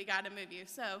 immediately we got to move you.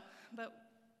 But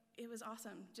it was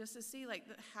awesome just to see like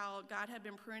how God had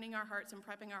been pruning our hearts and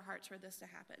prepping our hearts for this to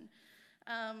happen.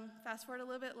 Fast forward a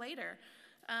little bit later,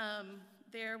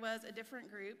 there was a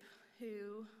different group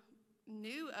who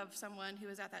knew of someone who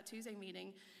was at that Tuesday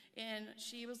meeting, and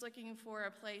she was looking for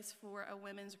a place for a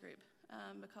women's group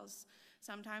because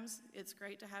sometimes it's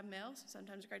great to have males,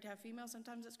 sometimes it's great to have females,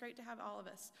 sometimes it's great to have all of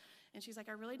us. And she's like,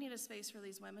 I really need a space for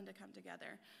these women to come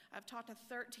together. I've talked to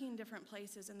 13 different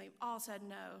places, and they've all said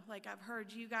no. Like, I've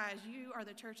heard you guys, you are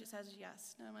the church that says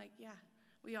yes. And I'm like, yeah,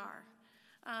 we are.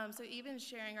 So even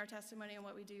sharing our testimony and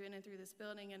what we do in and through this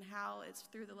building and how it's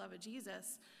through the love of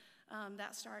Jesus,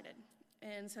 that started.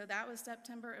 And so that was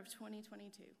September of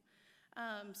 2022.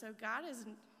 So God is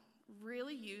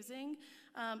really using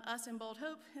us in Bold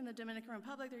Hope in the Dominican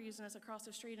Republic. They're using us across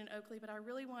the street in Oakley, but I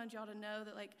really wanted y'all to know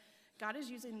that, like, God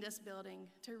is using this building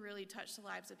to really touch the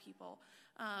lives of people.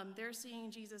 They're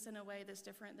seeing Jesus in a way that's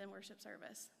different than worship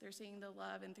service. They're seeing the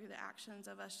love and through the actions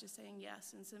of us just saying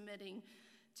yes and submitting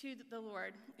to the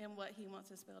Lord and what he wants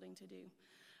this building to do.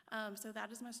 So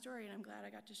that is my story, and I'm glad I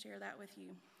got to share that with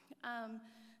you.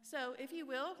 So if you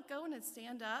will, go and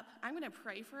stand up. I'm going to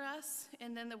pray for us,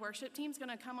 and then the worship team's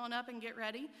going to come on up and get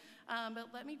ready. But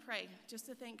let me pray just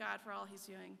to thank God for all he's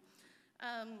doing.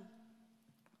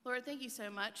 Lord, thank you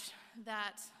so much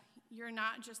that you're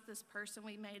not just this person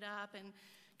we made up and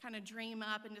kind of dream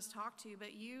up and just talk to,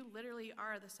 but you literally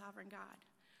are the sovereign God.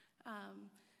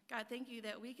 God, thank you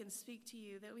that we can speak to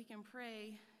you, that we can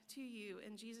pray to you,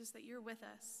 and Jesus, that you're with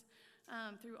us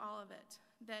through all of it,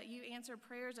 that you answer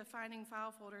prayers of finding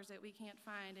file folders that we can't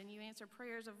find, and you answer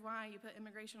prayers of why you put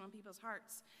immigration on people's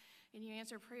hearts, and you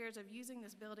answer prayers of using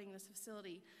this building, this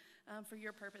facility, for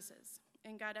your purposes.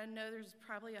 And God, I know there's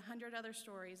probably 100 other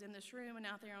stories in this room and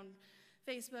out there on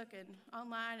Facebook and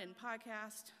online and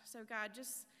podcast. So God,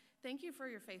 just thank you for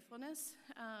your faithfulness.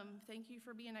 Thank you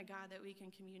for being a God that we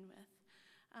can commune with.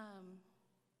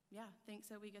 Thanks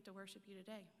that we get to worship you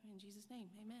today. In Jesus' name,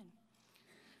 amen.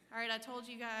 All right, I told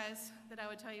you guys that I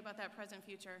would tell you about that present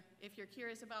future. If you're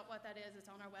curious about what that is, it's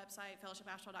on our website,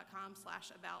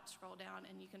 fellowshipasheville.com/about. Scroll down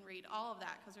and you can read all of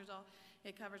that because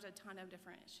it covers a ton of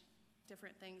different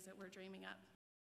things that we're dreaming up.